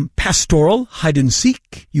their album Pastoral, Hide and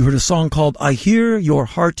Seek. You heard a song called I Hear Your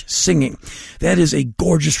Heart Singing. That is a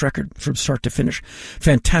gorgeous record from start to finish.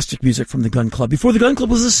 Fantastic music from the Gun Club. Before the Gun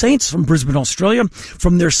Club was the Saints from Brisbane, Australia.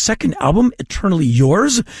 From their second album, Eternally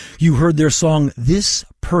Yours, you heard their song This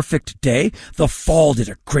Perfect Day. The Fall did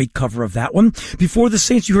a great cover of that one. Before the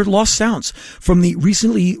Saints, you heard Lost Sounds from the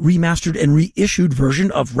recently remastered and reissued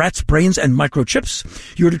version of Rat's Brains and Microchips.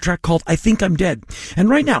 You heard a track called I Think I'm Dead. And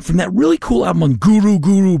right now, from that really cool album on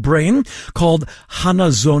Guru Brain called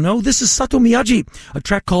Hanazono, this is Sato Miyagi, a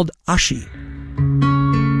track called Ashi.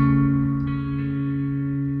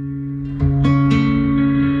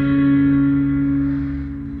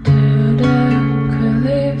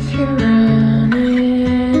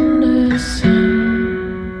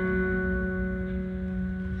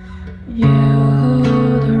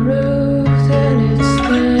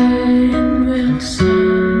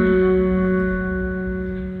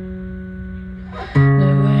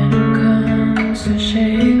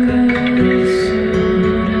 Shake a suit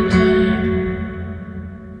at a time.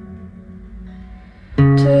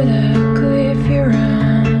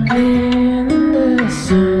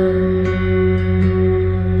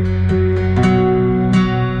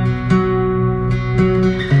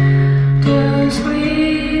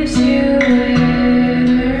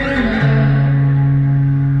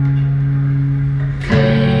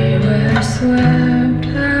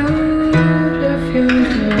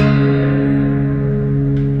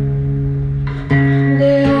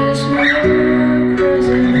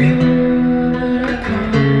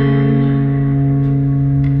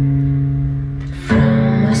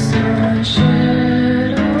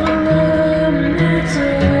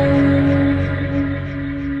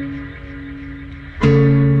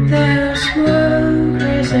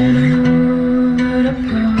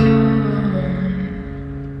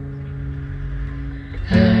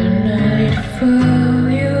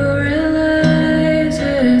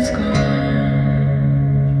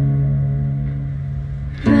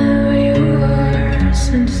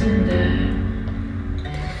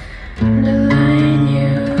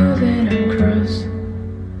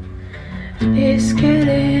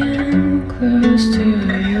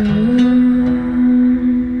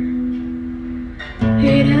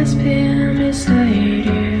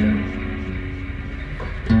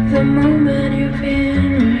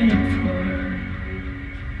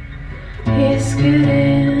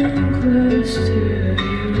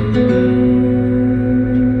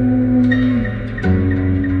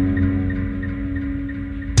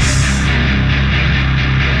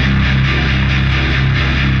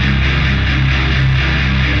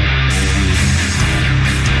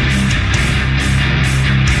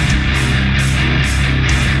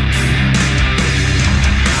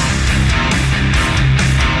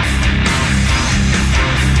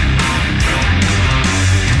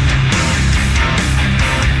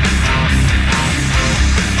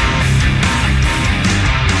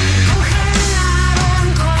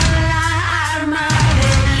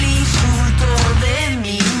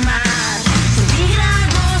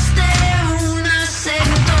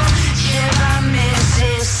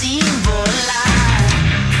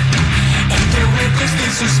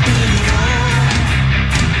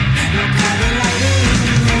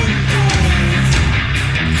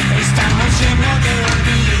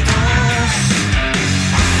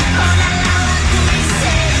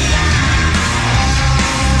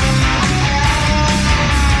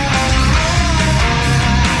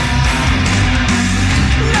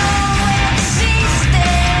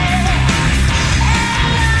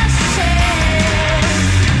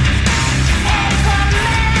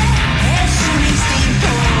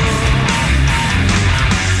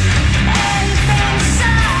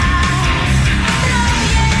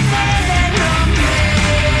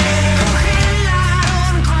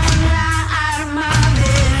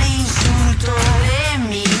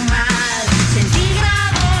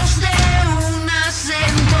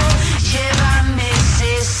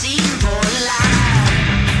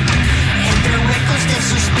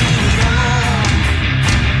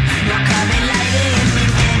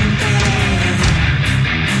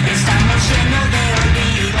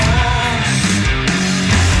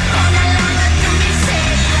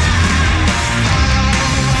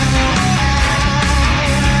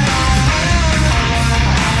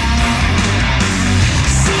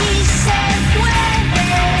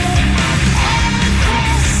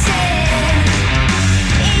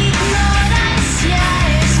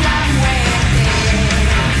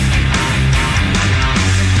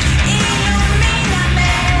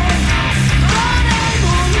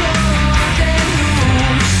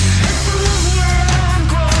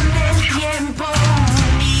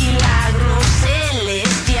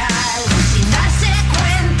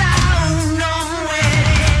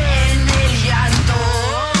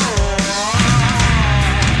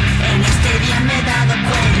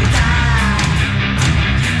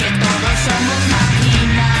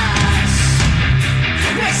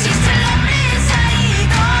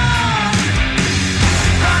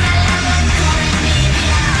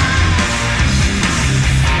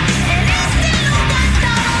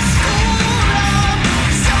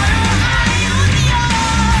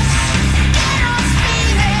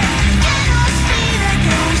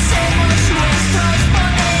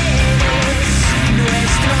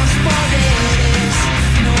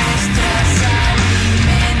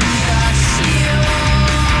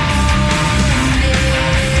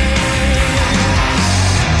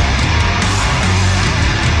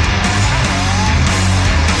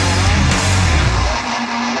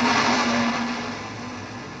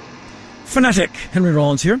 Fanatic, Henry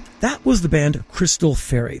Rollins here. That was the band Crystal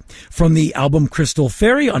Fairy. From the album Crystal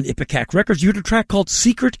Fairy on Ipecac Records, you heard a track called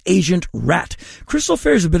Secret Agent Rat. Crystal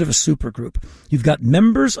Fairy is a bit of a supergroup. You've got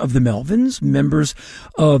members of the Melvins, members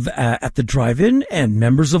of At the Drive-In, and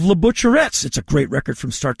members of La Butcherettes. It's a great record from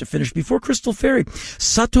start to finish. Before Crystal Fairy,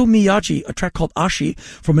 Sato Miyaji, a track called Ashi,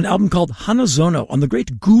 from an album called Hanazono on the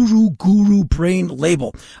great Guru Brain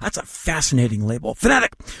label. That's a fascinating label.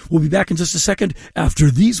 Fanatic, we'll be back in just a second after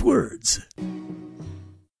these words.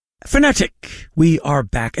 Fanatic, we are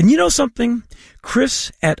back. And you know something?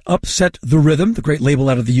 Chris at Upset the Rhythm, the great label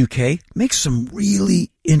out of the UK, makes some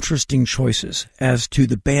really interesting choices as to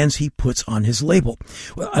the bands he puts on his label.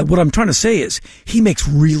 What I'm trying to say is he makes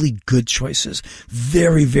really good choices.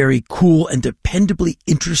 Very, very cool and dependably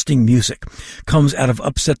interesting music comes out of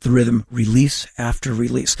Upset the Rhythm release after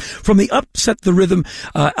release. From the Upset the Rhythm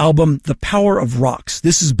album, The Power of Rocks,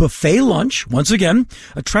 this is Buffet Lunch, once again,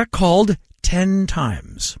 a track called 10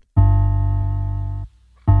 Times.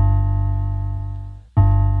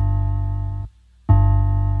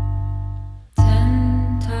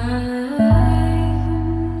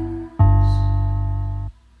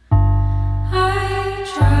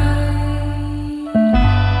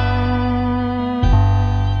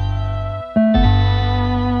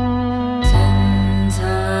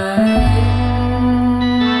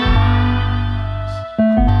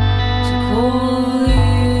 Call you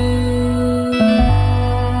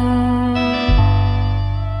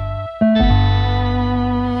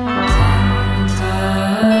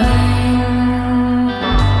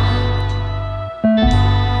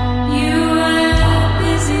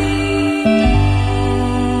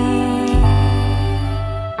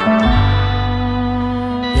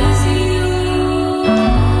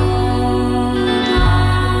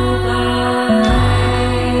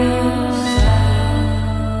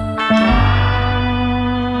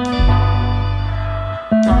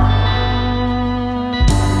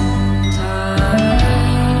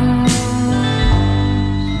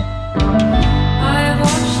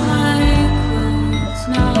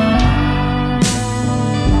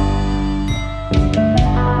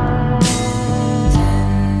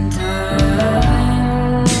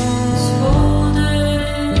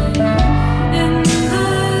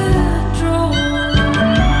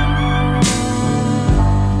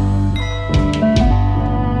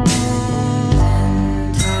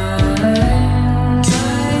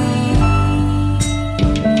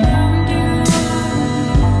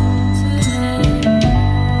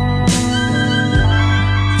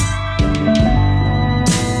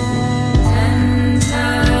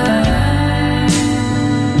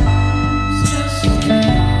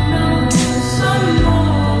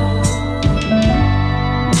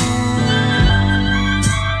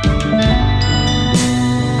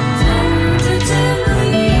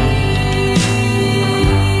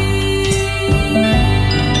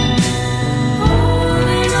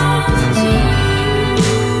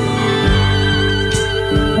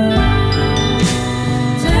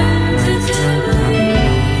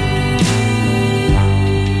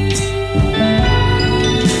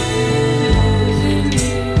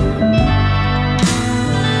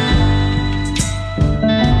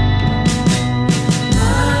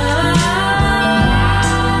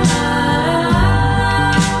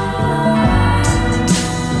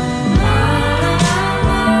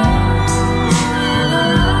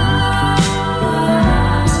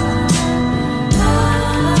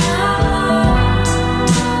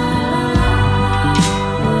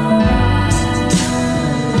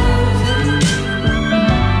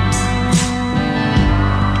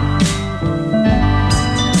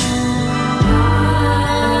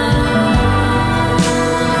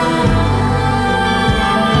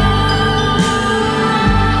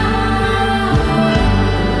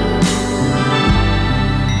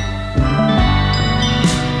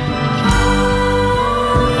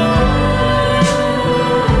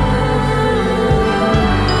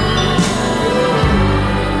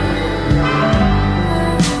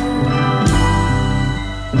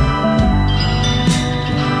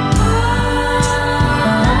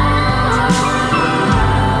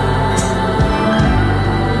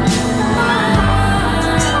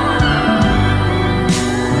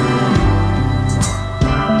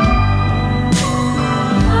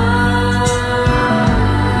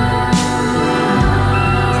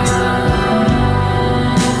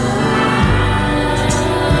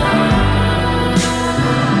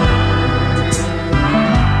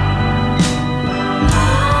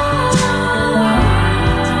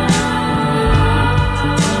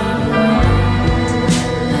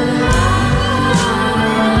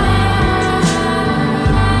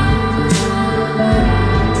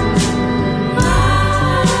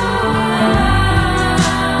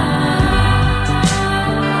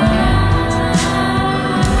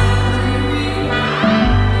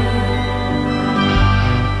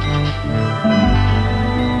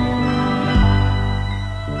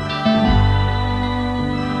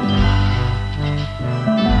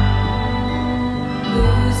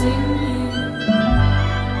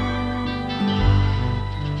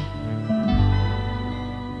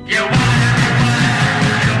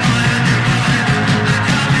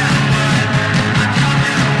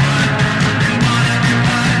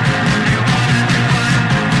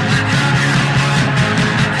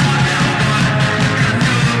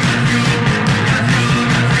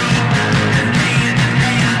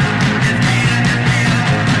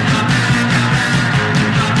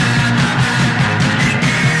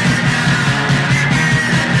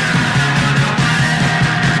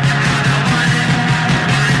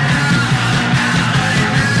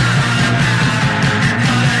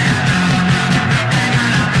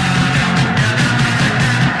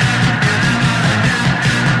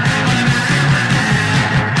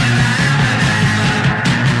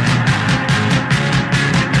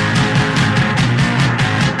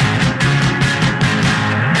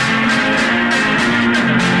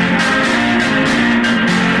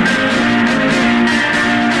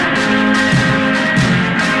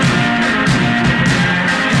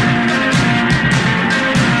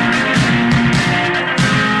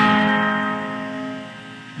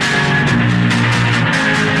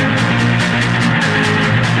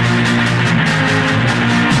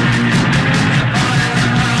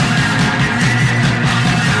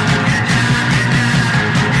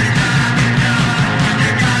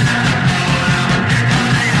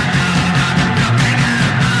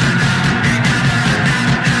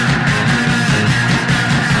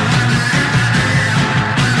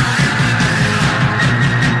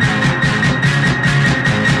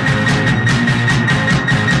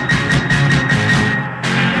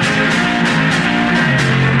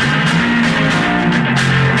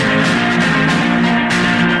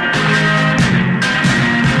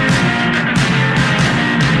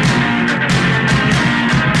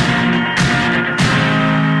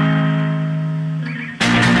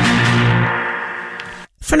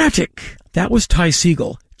Fanatic. That was Ty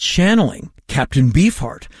Segall channeling Captain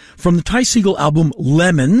Beefheart from the Ty Segall album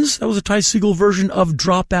Lemons. That was a Ty Segall version of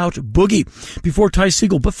Dropout Boogie. Before Ty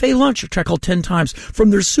Segall, Buffet Lunch, a track called 10 Times from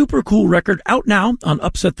their super cool record out now on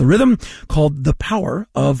Upset the Rhythm called The Power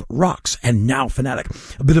of Rocks. And now Fanatic.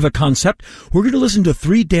 A bit of a concept. We're going to listen to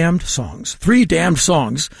three damned songs,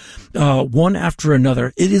 one after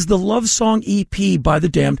another. It is the Love Song EP by The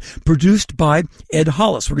Damned, produced by Ed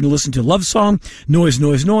Hollis. We're going to listen to Love Song, Noise,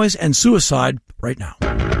 Noise, Noise, and Suicide right now.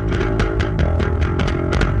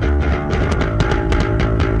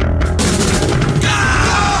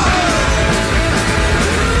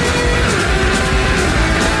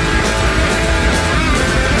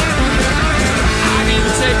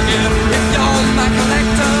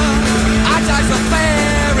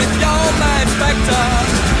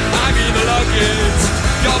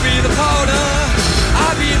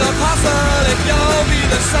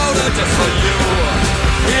 Just for you,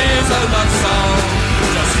 here's a love song.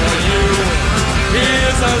 Just for you,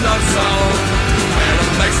 here's a love song. And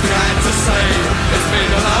it makes me glad to say it's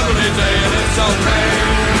been a lovely day and it's okay.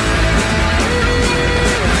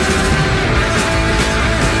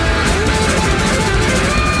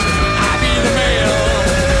 I'll be the mail,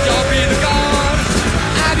 you'll be the guard.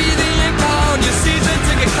 I'll be the ink on your season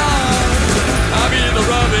ticket card. I'll be the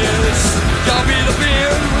rubbish, you'll be the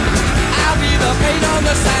bin. I'll be the paint on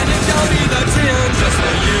the sign and you'll be the tin. Just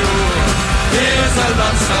for you, here's a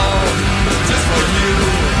love song. Just for you,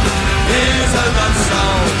 here's a love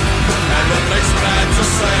song. And it makes me glad to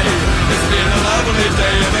say it's been a lovely day.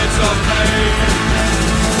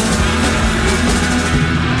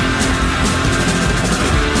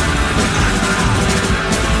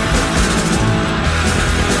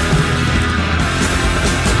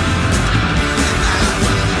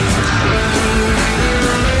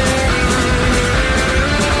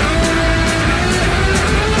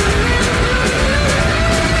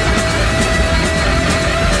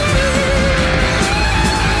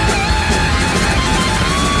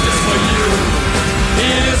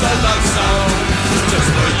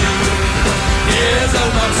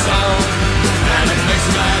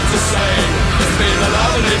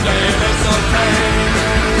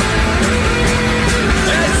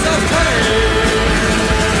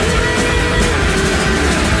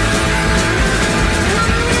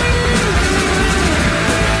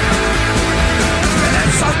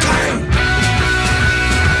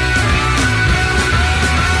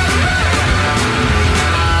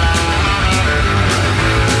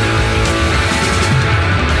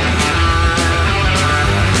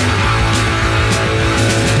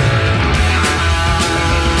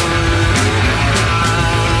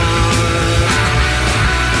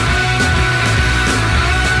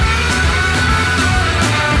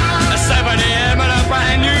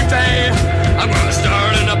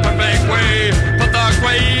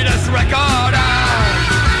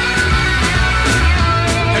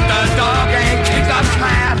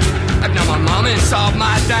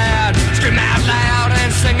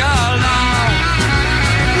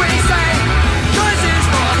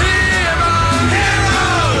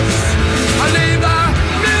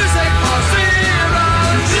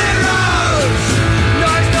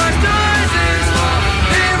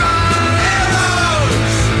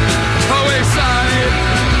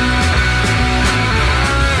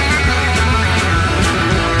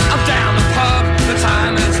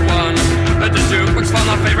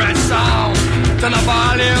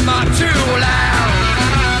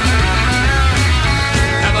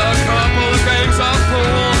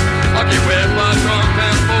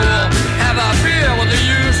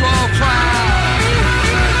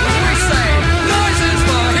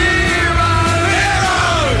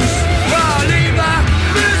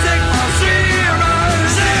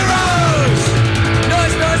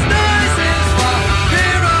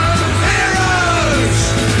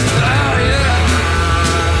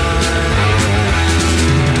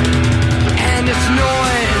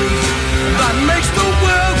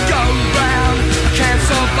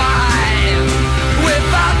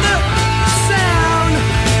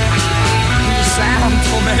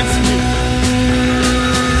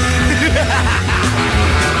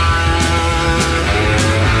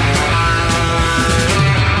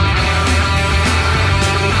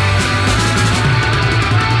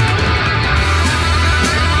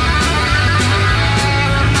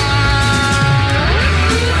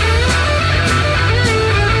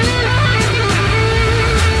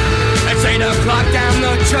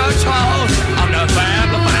 church hall. I'm the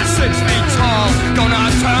amplifier 6 feet tall.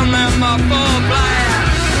 Gonna turn them up full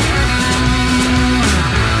blast.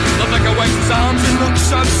 The vicar waves his arms and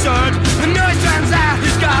looks absurd. The nurse drowns out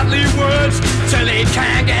his godly words till he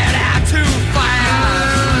can't get out too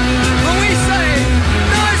fast. When we say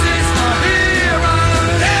noise is for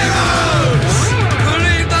heroes, heroes who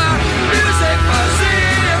leave the music for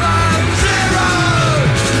zeros,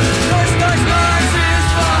 zeros. Noise, noise, noise is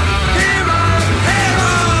for heroes,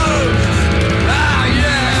 heroes. Ah,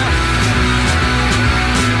 yeah.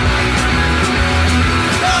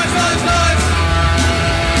 Noise, noise, noise.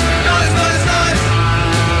 Noise, noise, noise.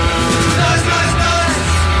 Noise, noise, noise.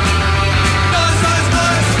 Noise, noise,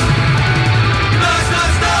 noise. Noise,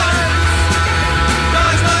 noise, noise.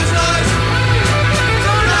 Noise, noise, noise.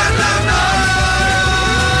 Noise, noise, noise.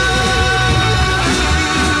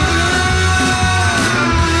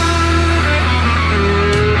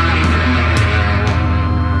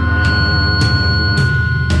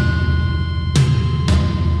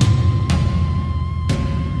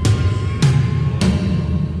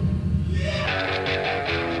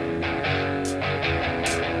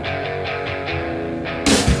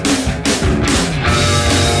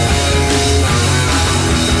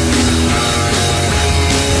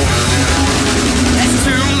 It's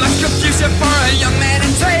too much confusion for a young man to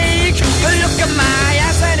take. Look at my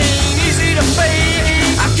ass, it ain't easy to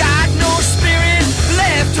fake. I've got no spirit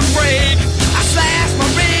left to break. I slashed my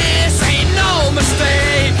wrist, ain't no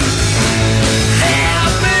mistake.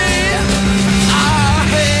 Help me, oh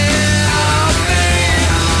help me.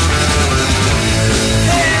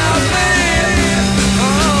 Help me,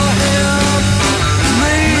 oh help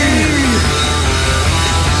me.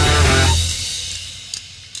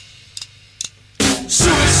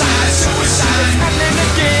 Suicide, suicide is happening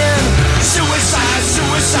again. Suicide,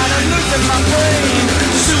 suicide, I'm losing my brain.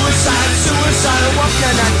 Suicide, suicide, what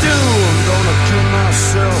can I do? I'm gonna kill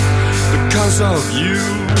myself because of you.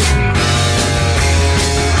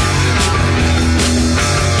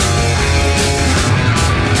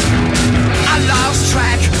 I lost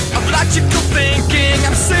track of logical thinking.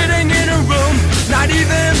 I'm sitting in a room, not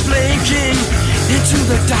even blinking. Into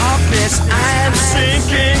the darkness I am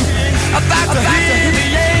sinking. About to hear the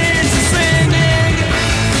angels singing.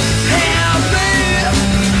 Help me,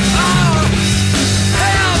 oh,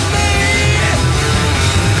 help me.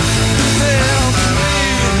 Help me,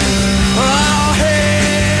 oh,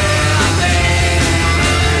 help me.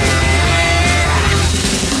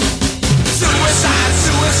 Suicide,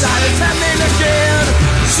 suicide, it's happening again.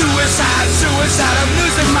 Suicide, suicide, I'm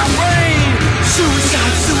losing my brain.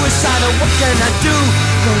 Suicide, suicide, what can I do?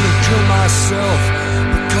 Gonna kill myself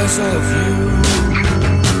because of you.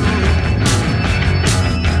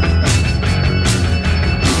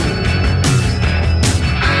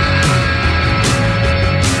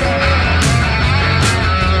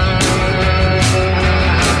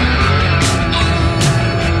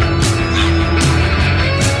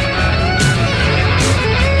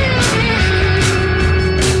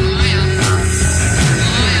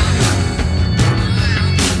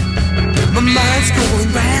 My mind's going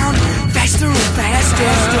round faster and faster.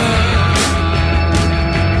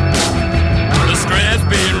 The script's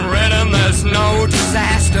been written, there's no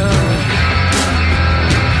disaster.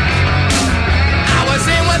 I was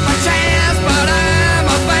in with my chance, but I'm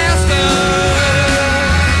a bastard.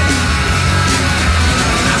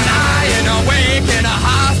 I'm lying awake in a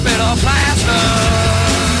hospital plaster.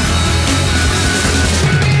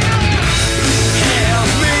 Help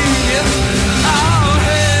me, oh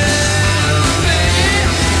help me.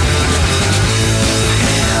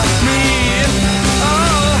 Help me,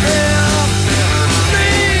 oh help me.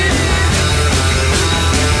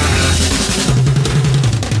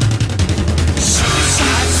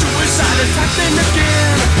 Suicide, suicide, it's happening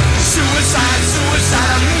again. Suicide, suicide,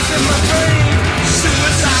 I'm losing my brain.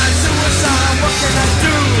 Suicide, suicide, what can I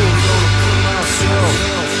do? Gonna kill myself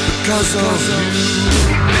because of you.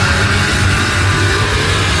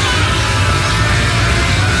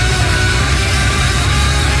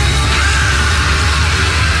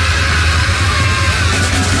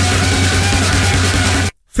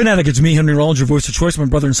 Fanatic, it's me, Henry Rollins, your voice of choice, my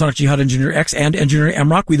brother and Sonic Jihad Engineer X and Engineer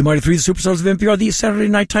M-Rock. We the Mighty Three, the Superstars of NPR, the Saturday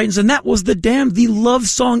Night Titans, and that was The Damned, the Love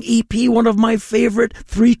Song EP, one of my favorite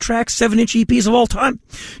 3-track, 7-inch EPs of all time.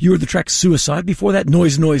 You heard the track Suicide, before that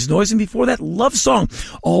Noise, Noise, Noise, and before that Love Song,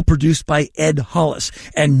 all produced by Ed Hollis.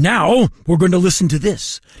 And now we're going to listen to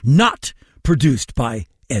this, not produced by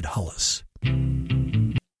Ed Hollis.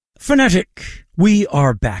 Fanatic, we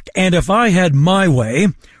are back. And if I had my way,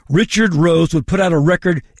 Richard Rose would put out a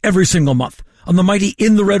record every single month. on the mighty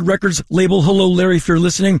In the Red Records label. Hello, Larry, if you're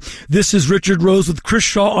listening. This is Richard Rose with Chris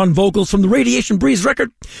Shaw on vocals from the Radiation Breeze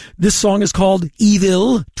record. This song is called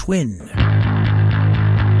Evil Twin.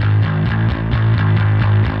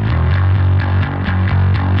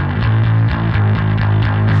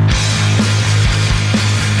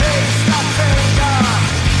 Hey,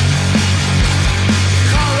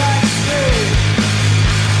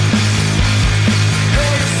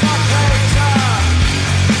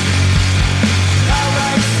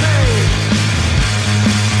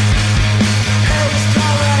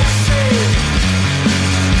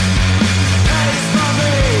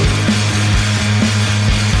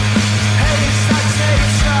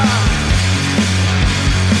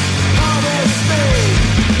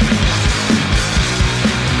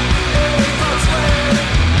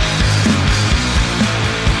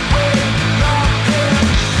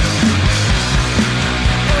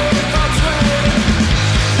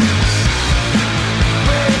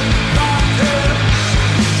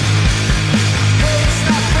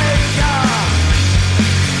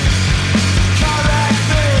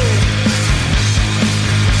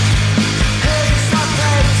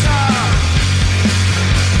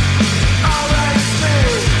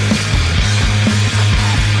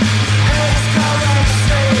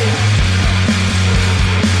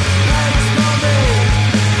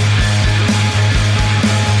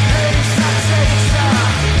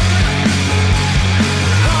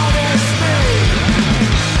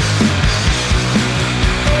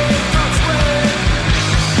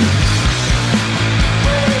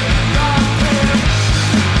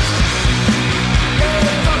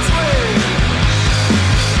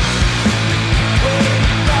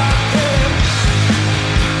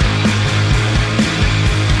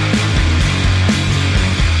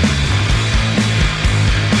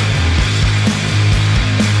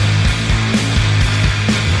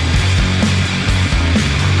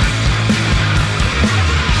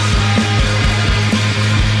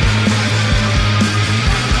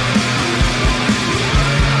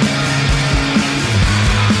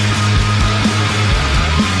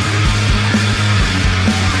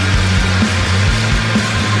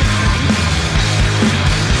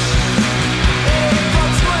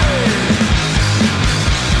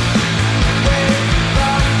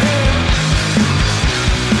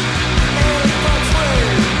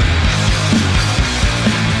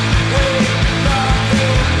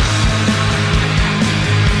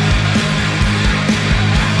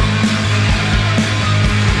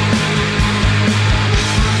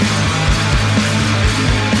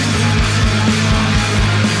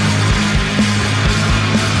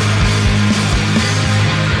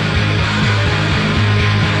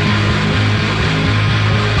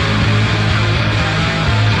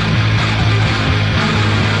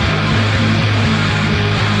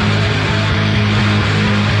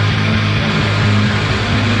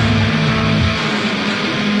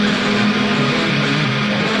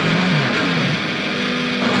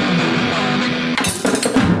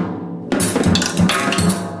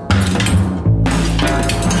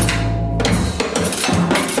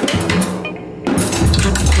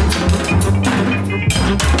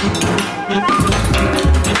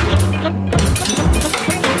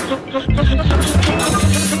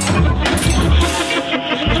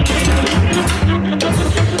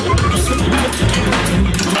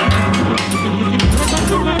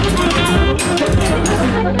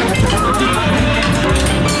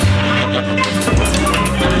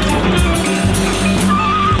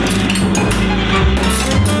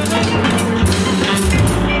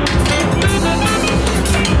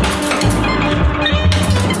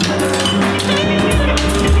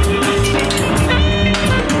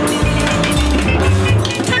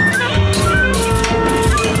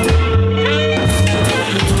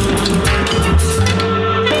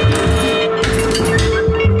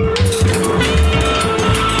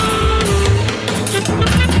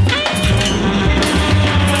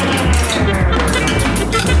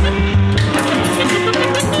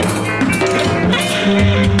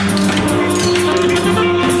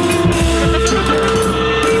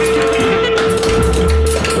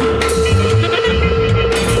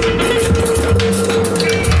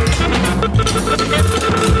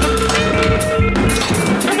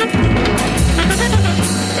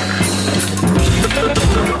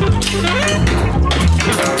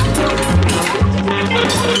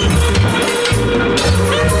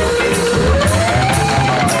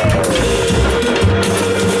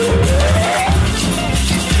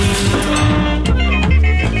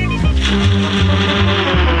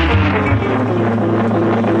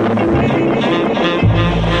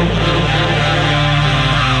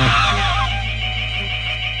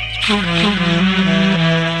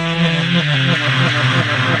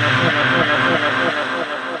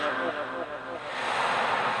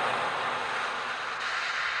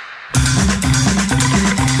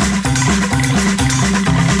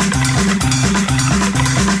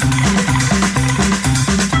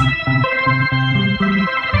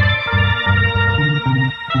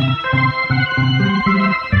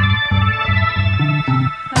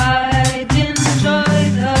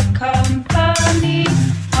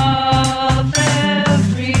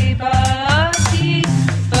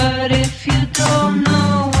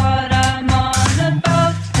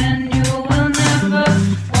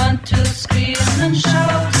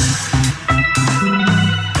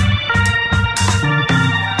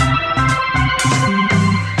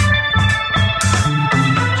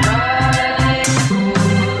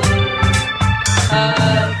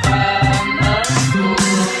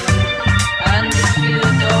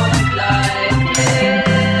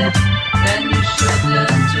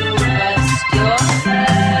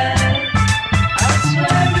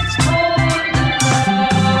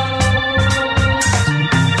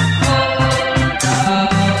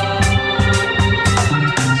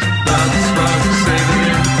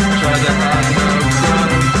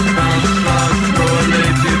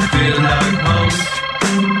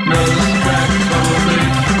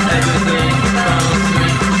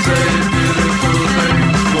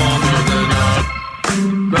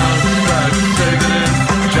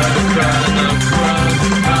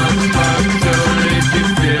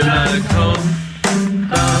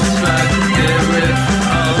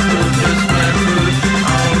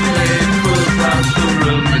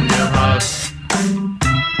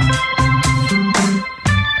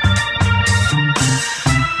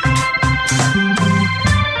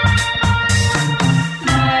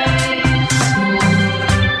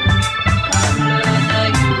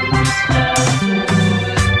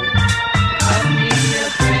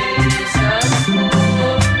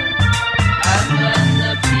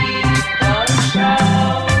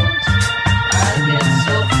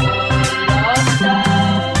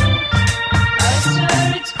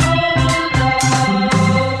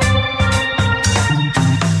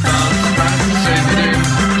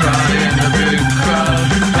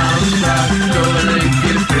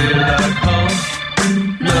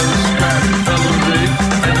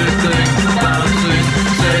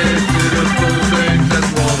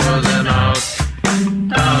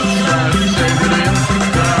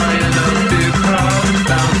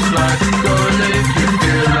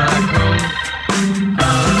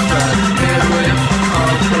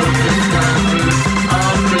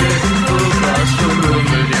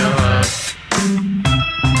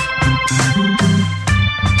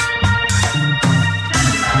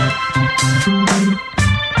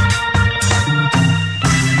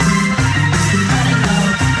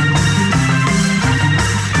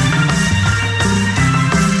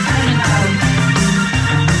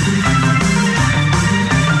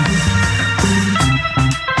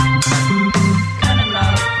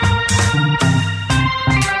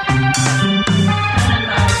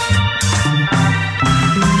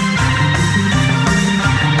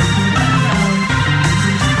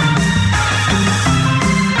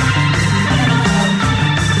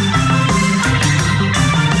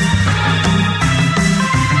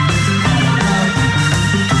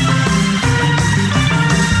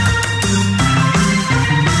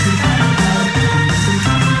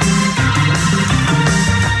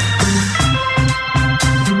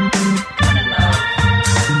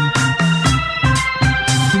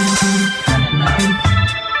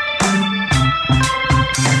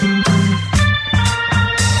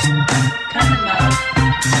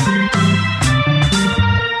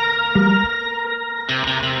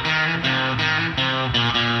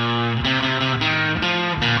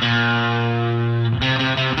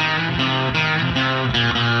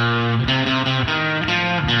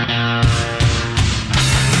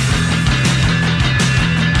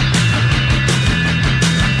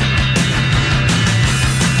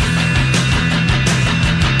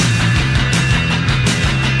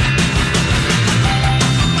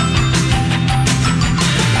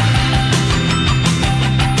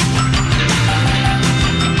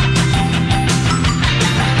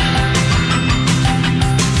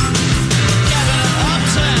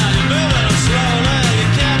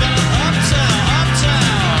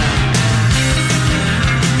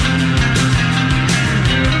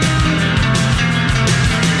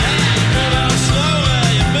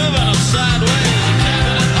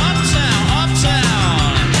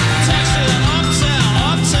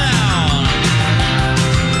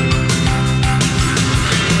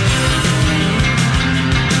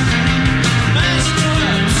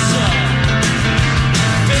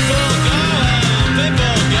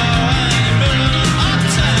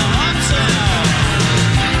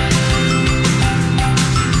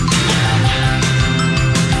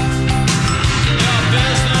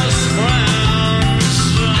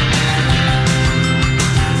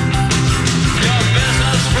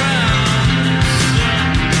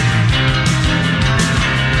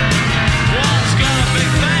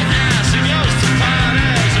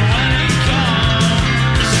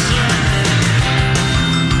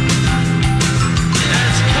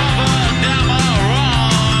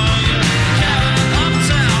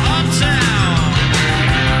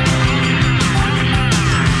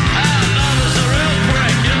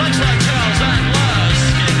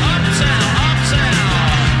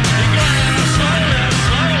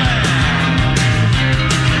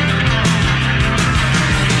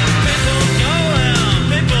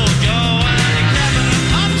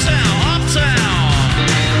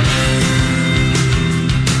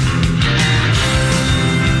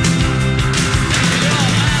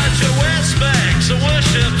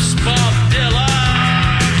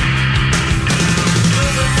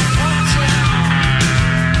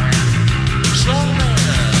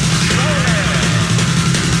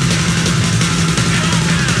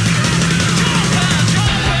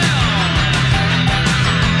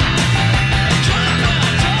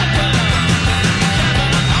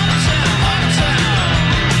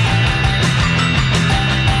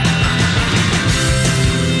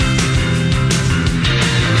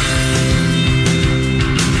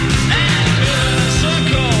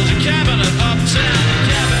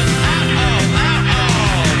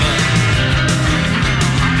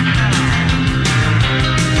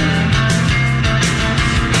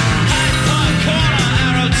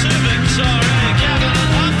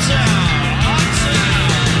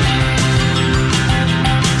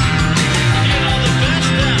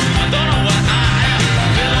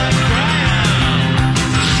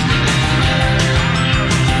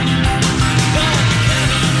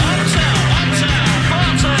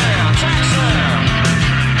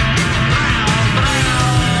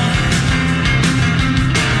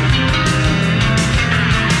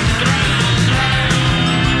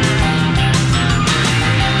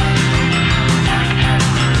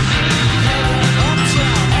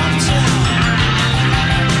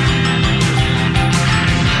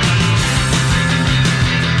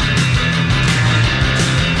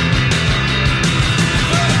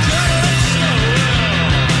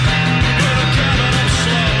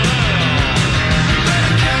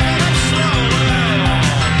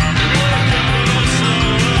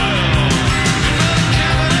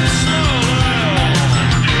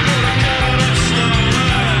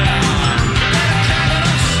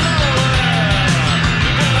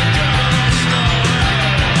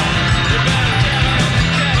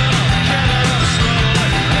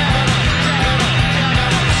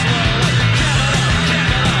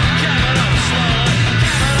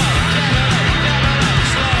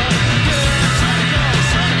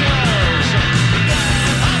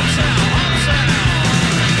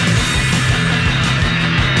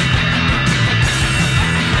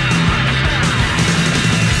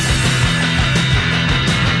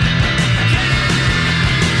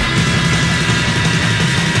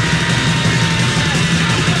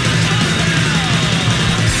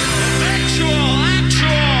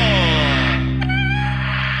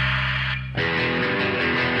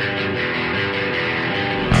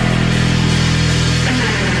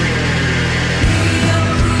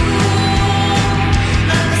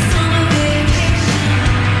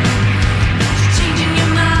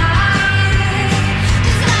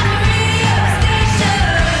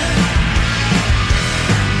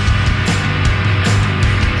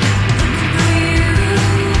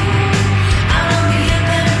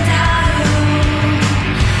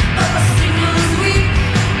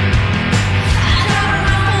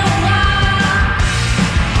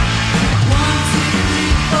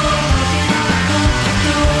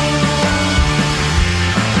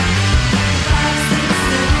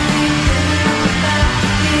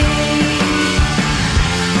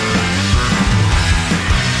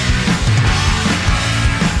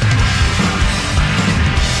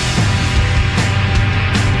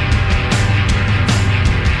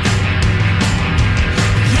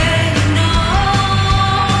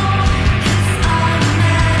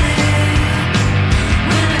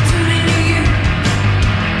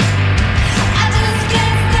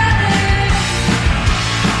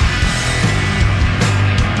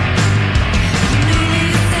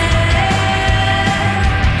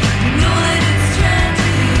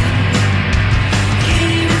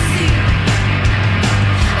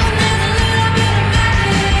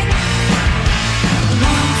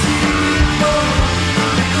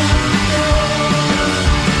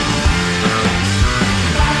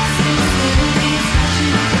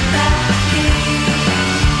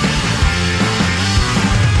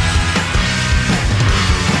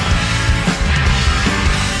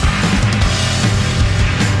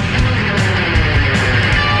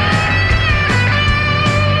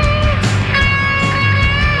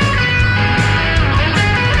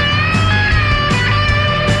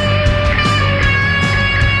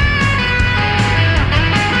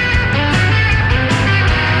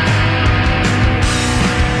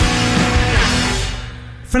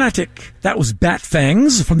 Fanatic. That was Bat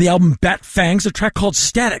Fangs from the album Bat Fangs, a track called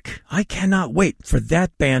Static. I cannot wait for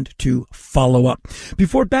that band to follow up.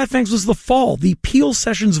 Before Bat Fangs was The Fall, the Peel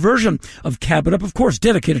Sessions version of Cab It Up, of course,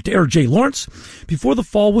 dedicated to Eric J. Lawrence. Before The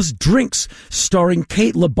Fall was Drinks, starring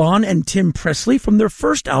Kate LeBon and Tim Presley from their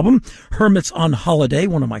first album, Hermits on Holiday,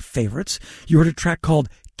 one of my favorites. You heard a track called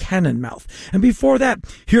Cannon Mouth. And before that,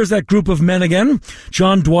 here's that group of men again.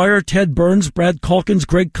 John Dwyer, Ted Burns, Brad Calkins,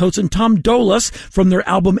 Greg Coates, and Tom Dolas from their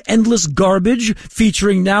album Endless Garbage,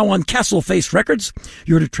 featuring now on Castleface Records.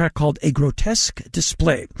 You heard a track called A Grotesque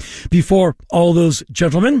Display. Before all those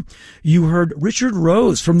gentlemen, you heard Richard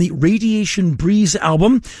Rose from the Radiation Breeze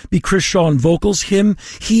album, be Chris Shaw on vocals,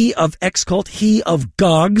 he of X-Cult, he of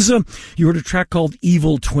Gogs. You heard a track called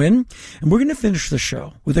Evil Twin. And we're going to finish the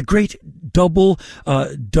show with a great double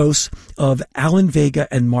dose of Alan Vega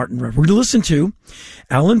and Martin Rev. We're going to listen to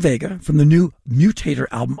Alan Vega from the new Mutator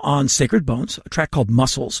album on Sacred Bones, a track called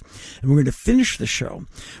Muscles. And we're going to finish the show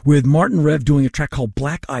with Martin Rev doing a track called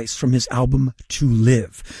Black Ice from his album To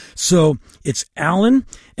Live. So it's Alan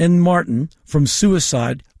and Martin from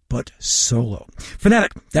Suicide, but solo.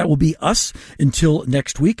 Fanatic, that will be us until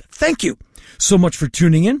next week. Thank you so much for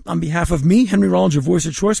tuning in. On behalf of me, Henry Rollins, your voice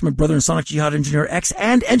of choice, my brother and Sonic Jihad Engineer X,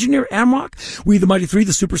 and Engineer Amrock, we the Mighty Three,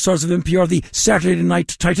 the superstars of NPR, the Saturday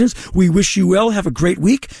Night Titans, we wish you well. Have a great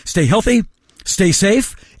week. Stay healthy, stay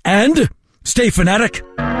safe, and stay fanatic.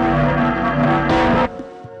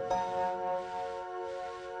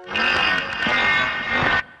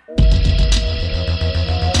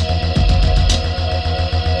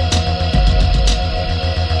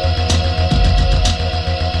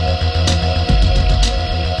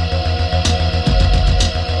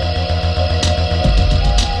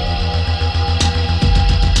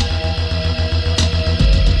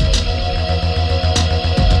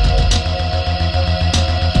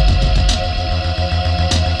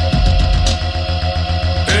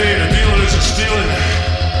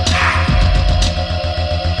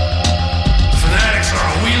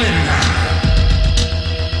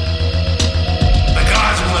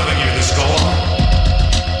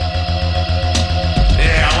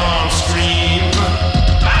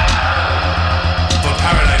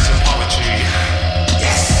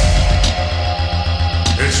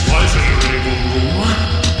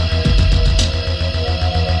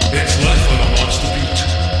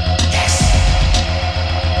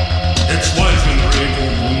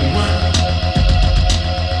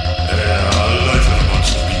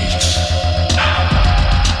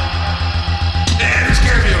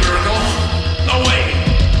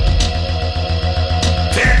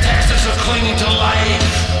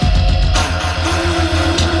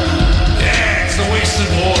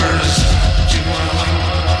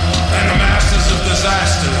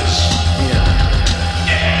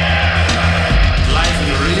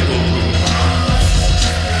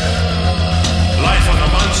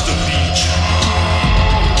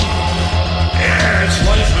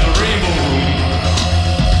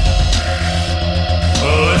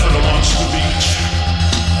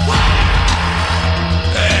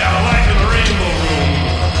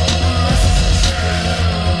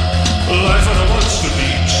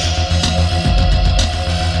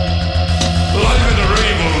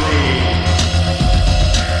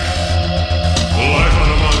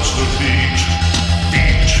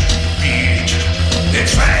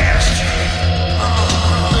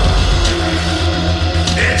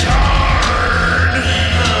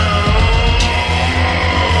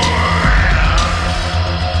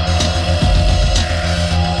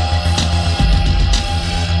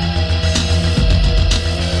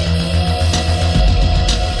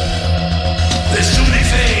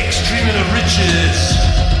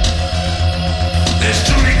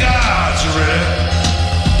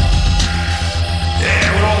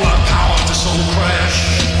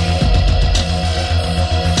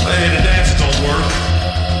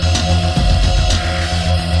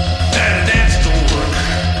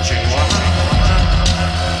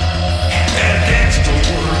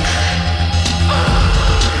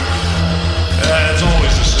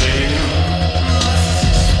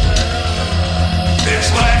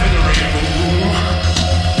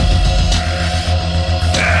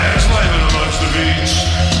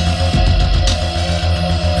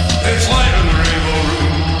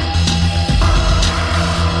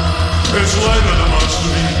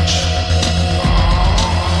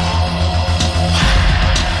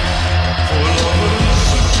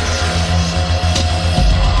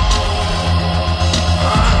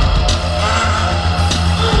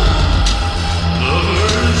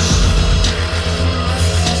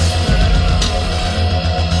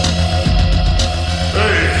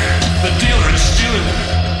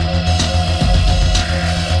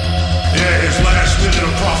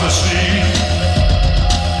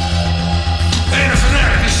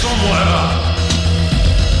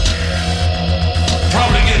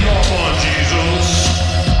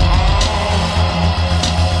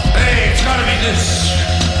 madness.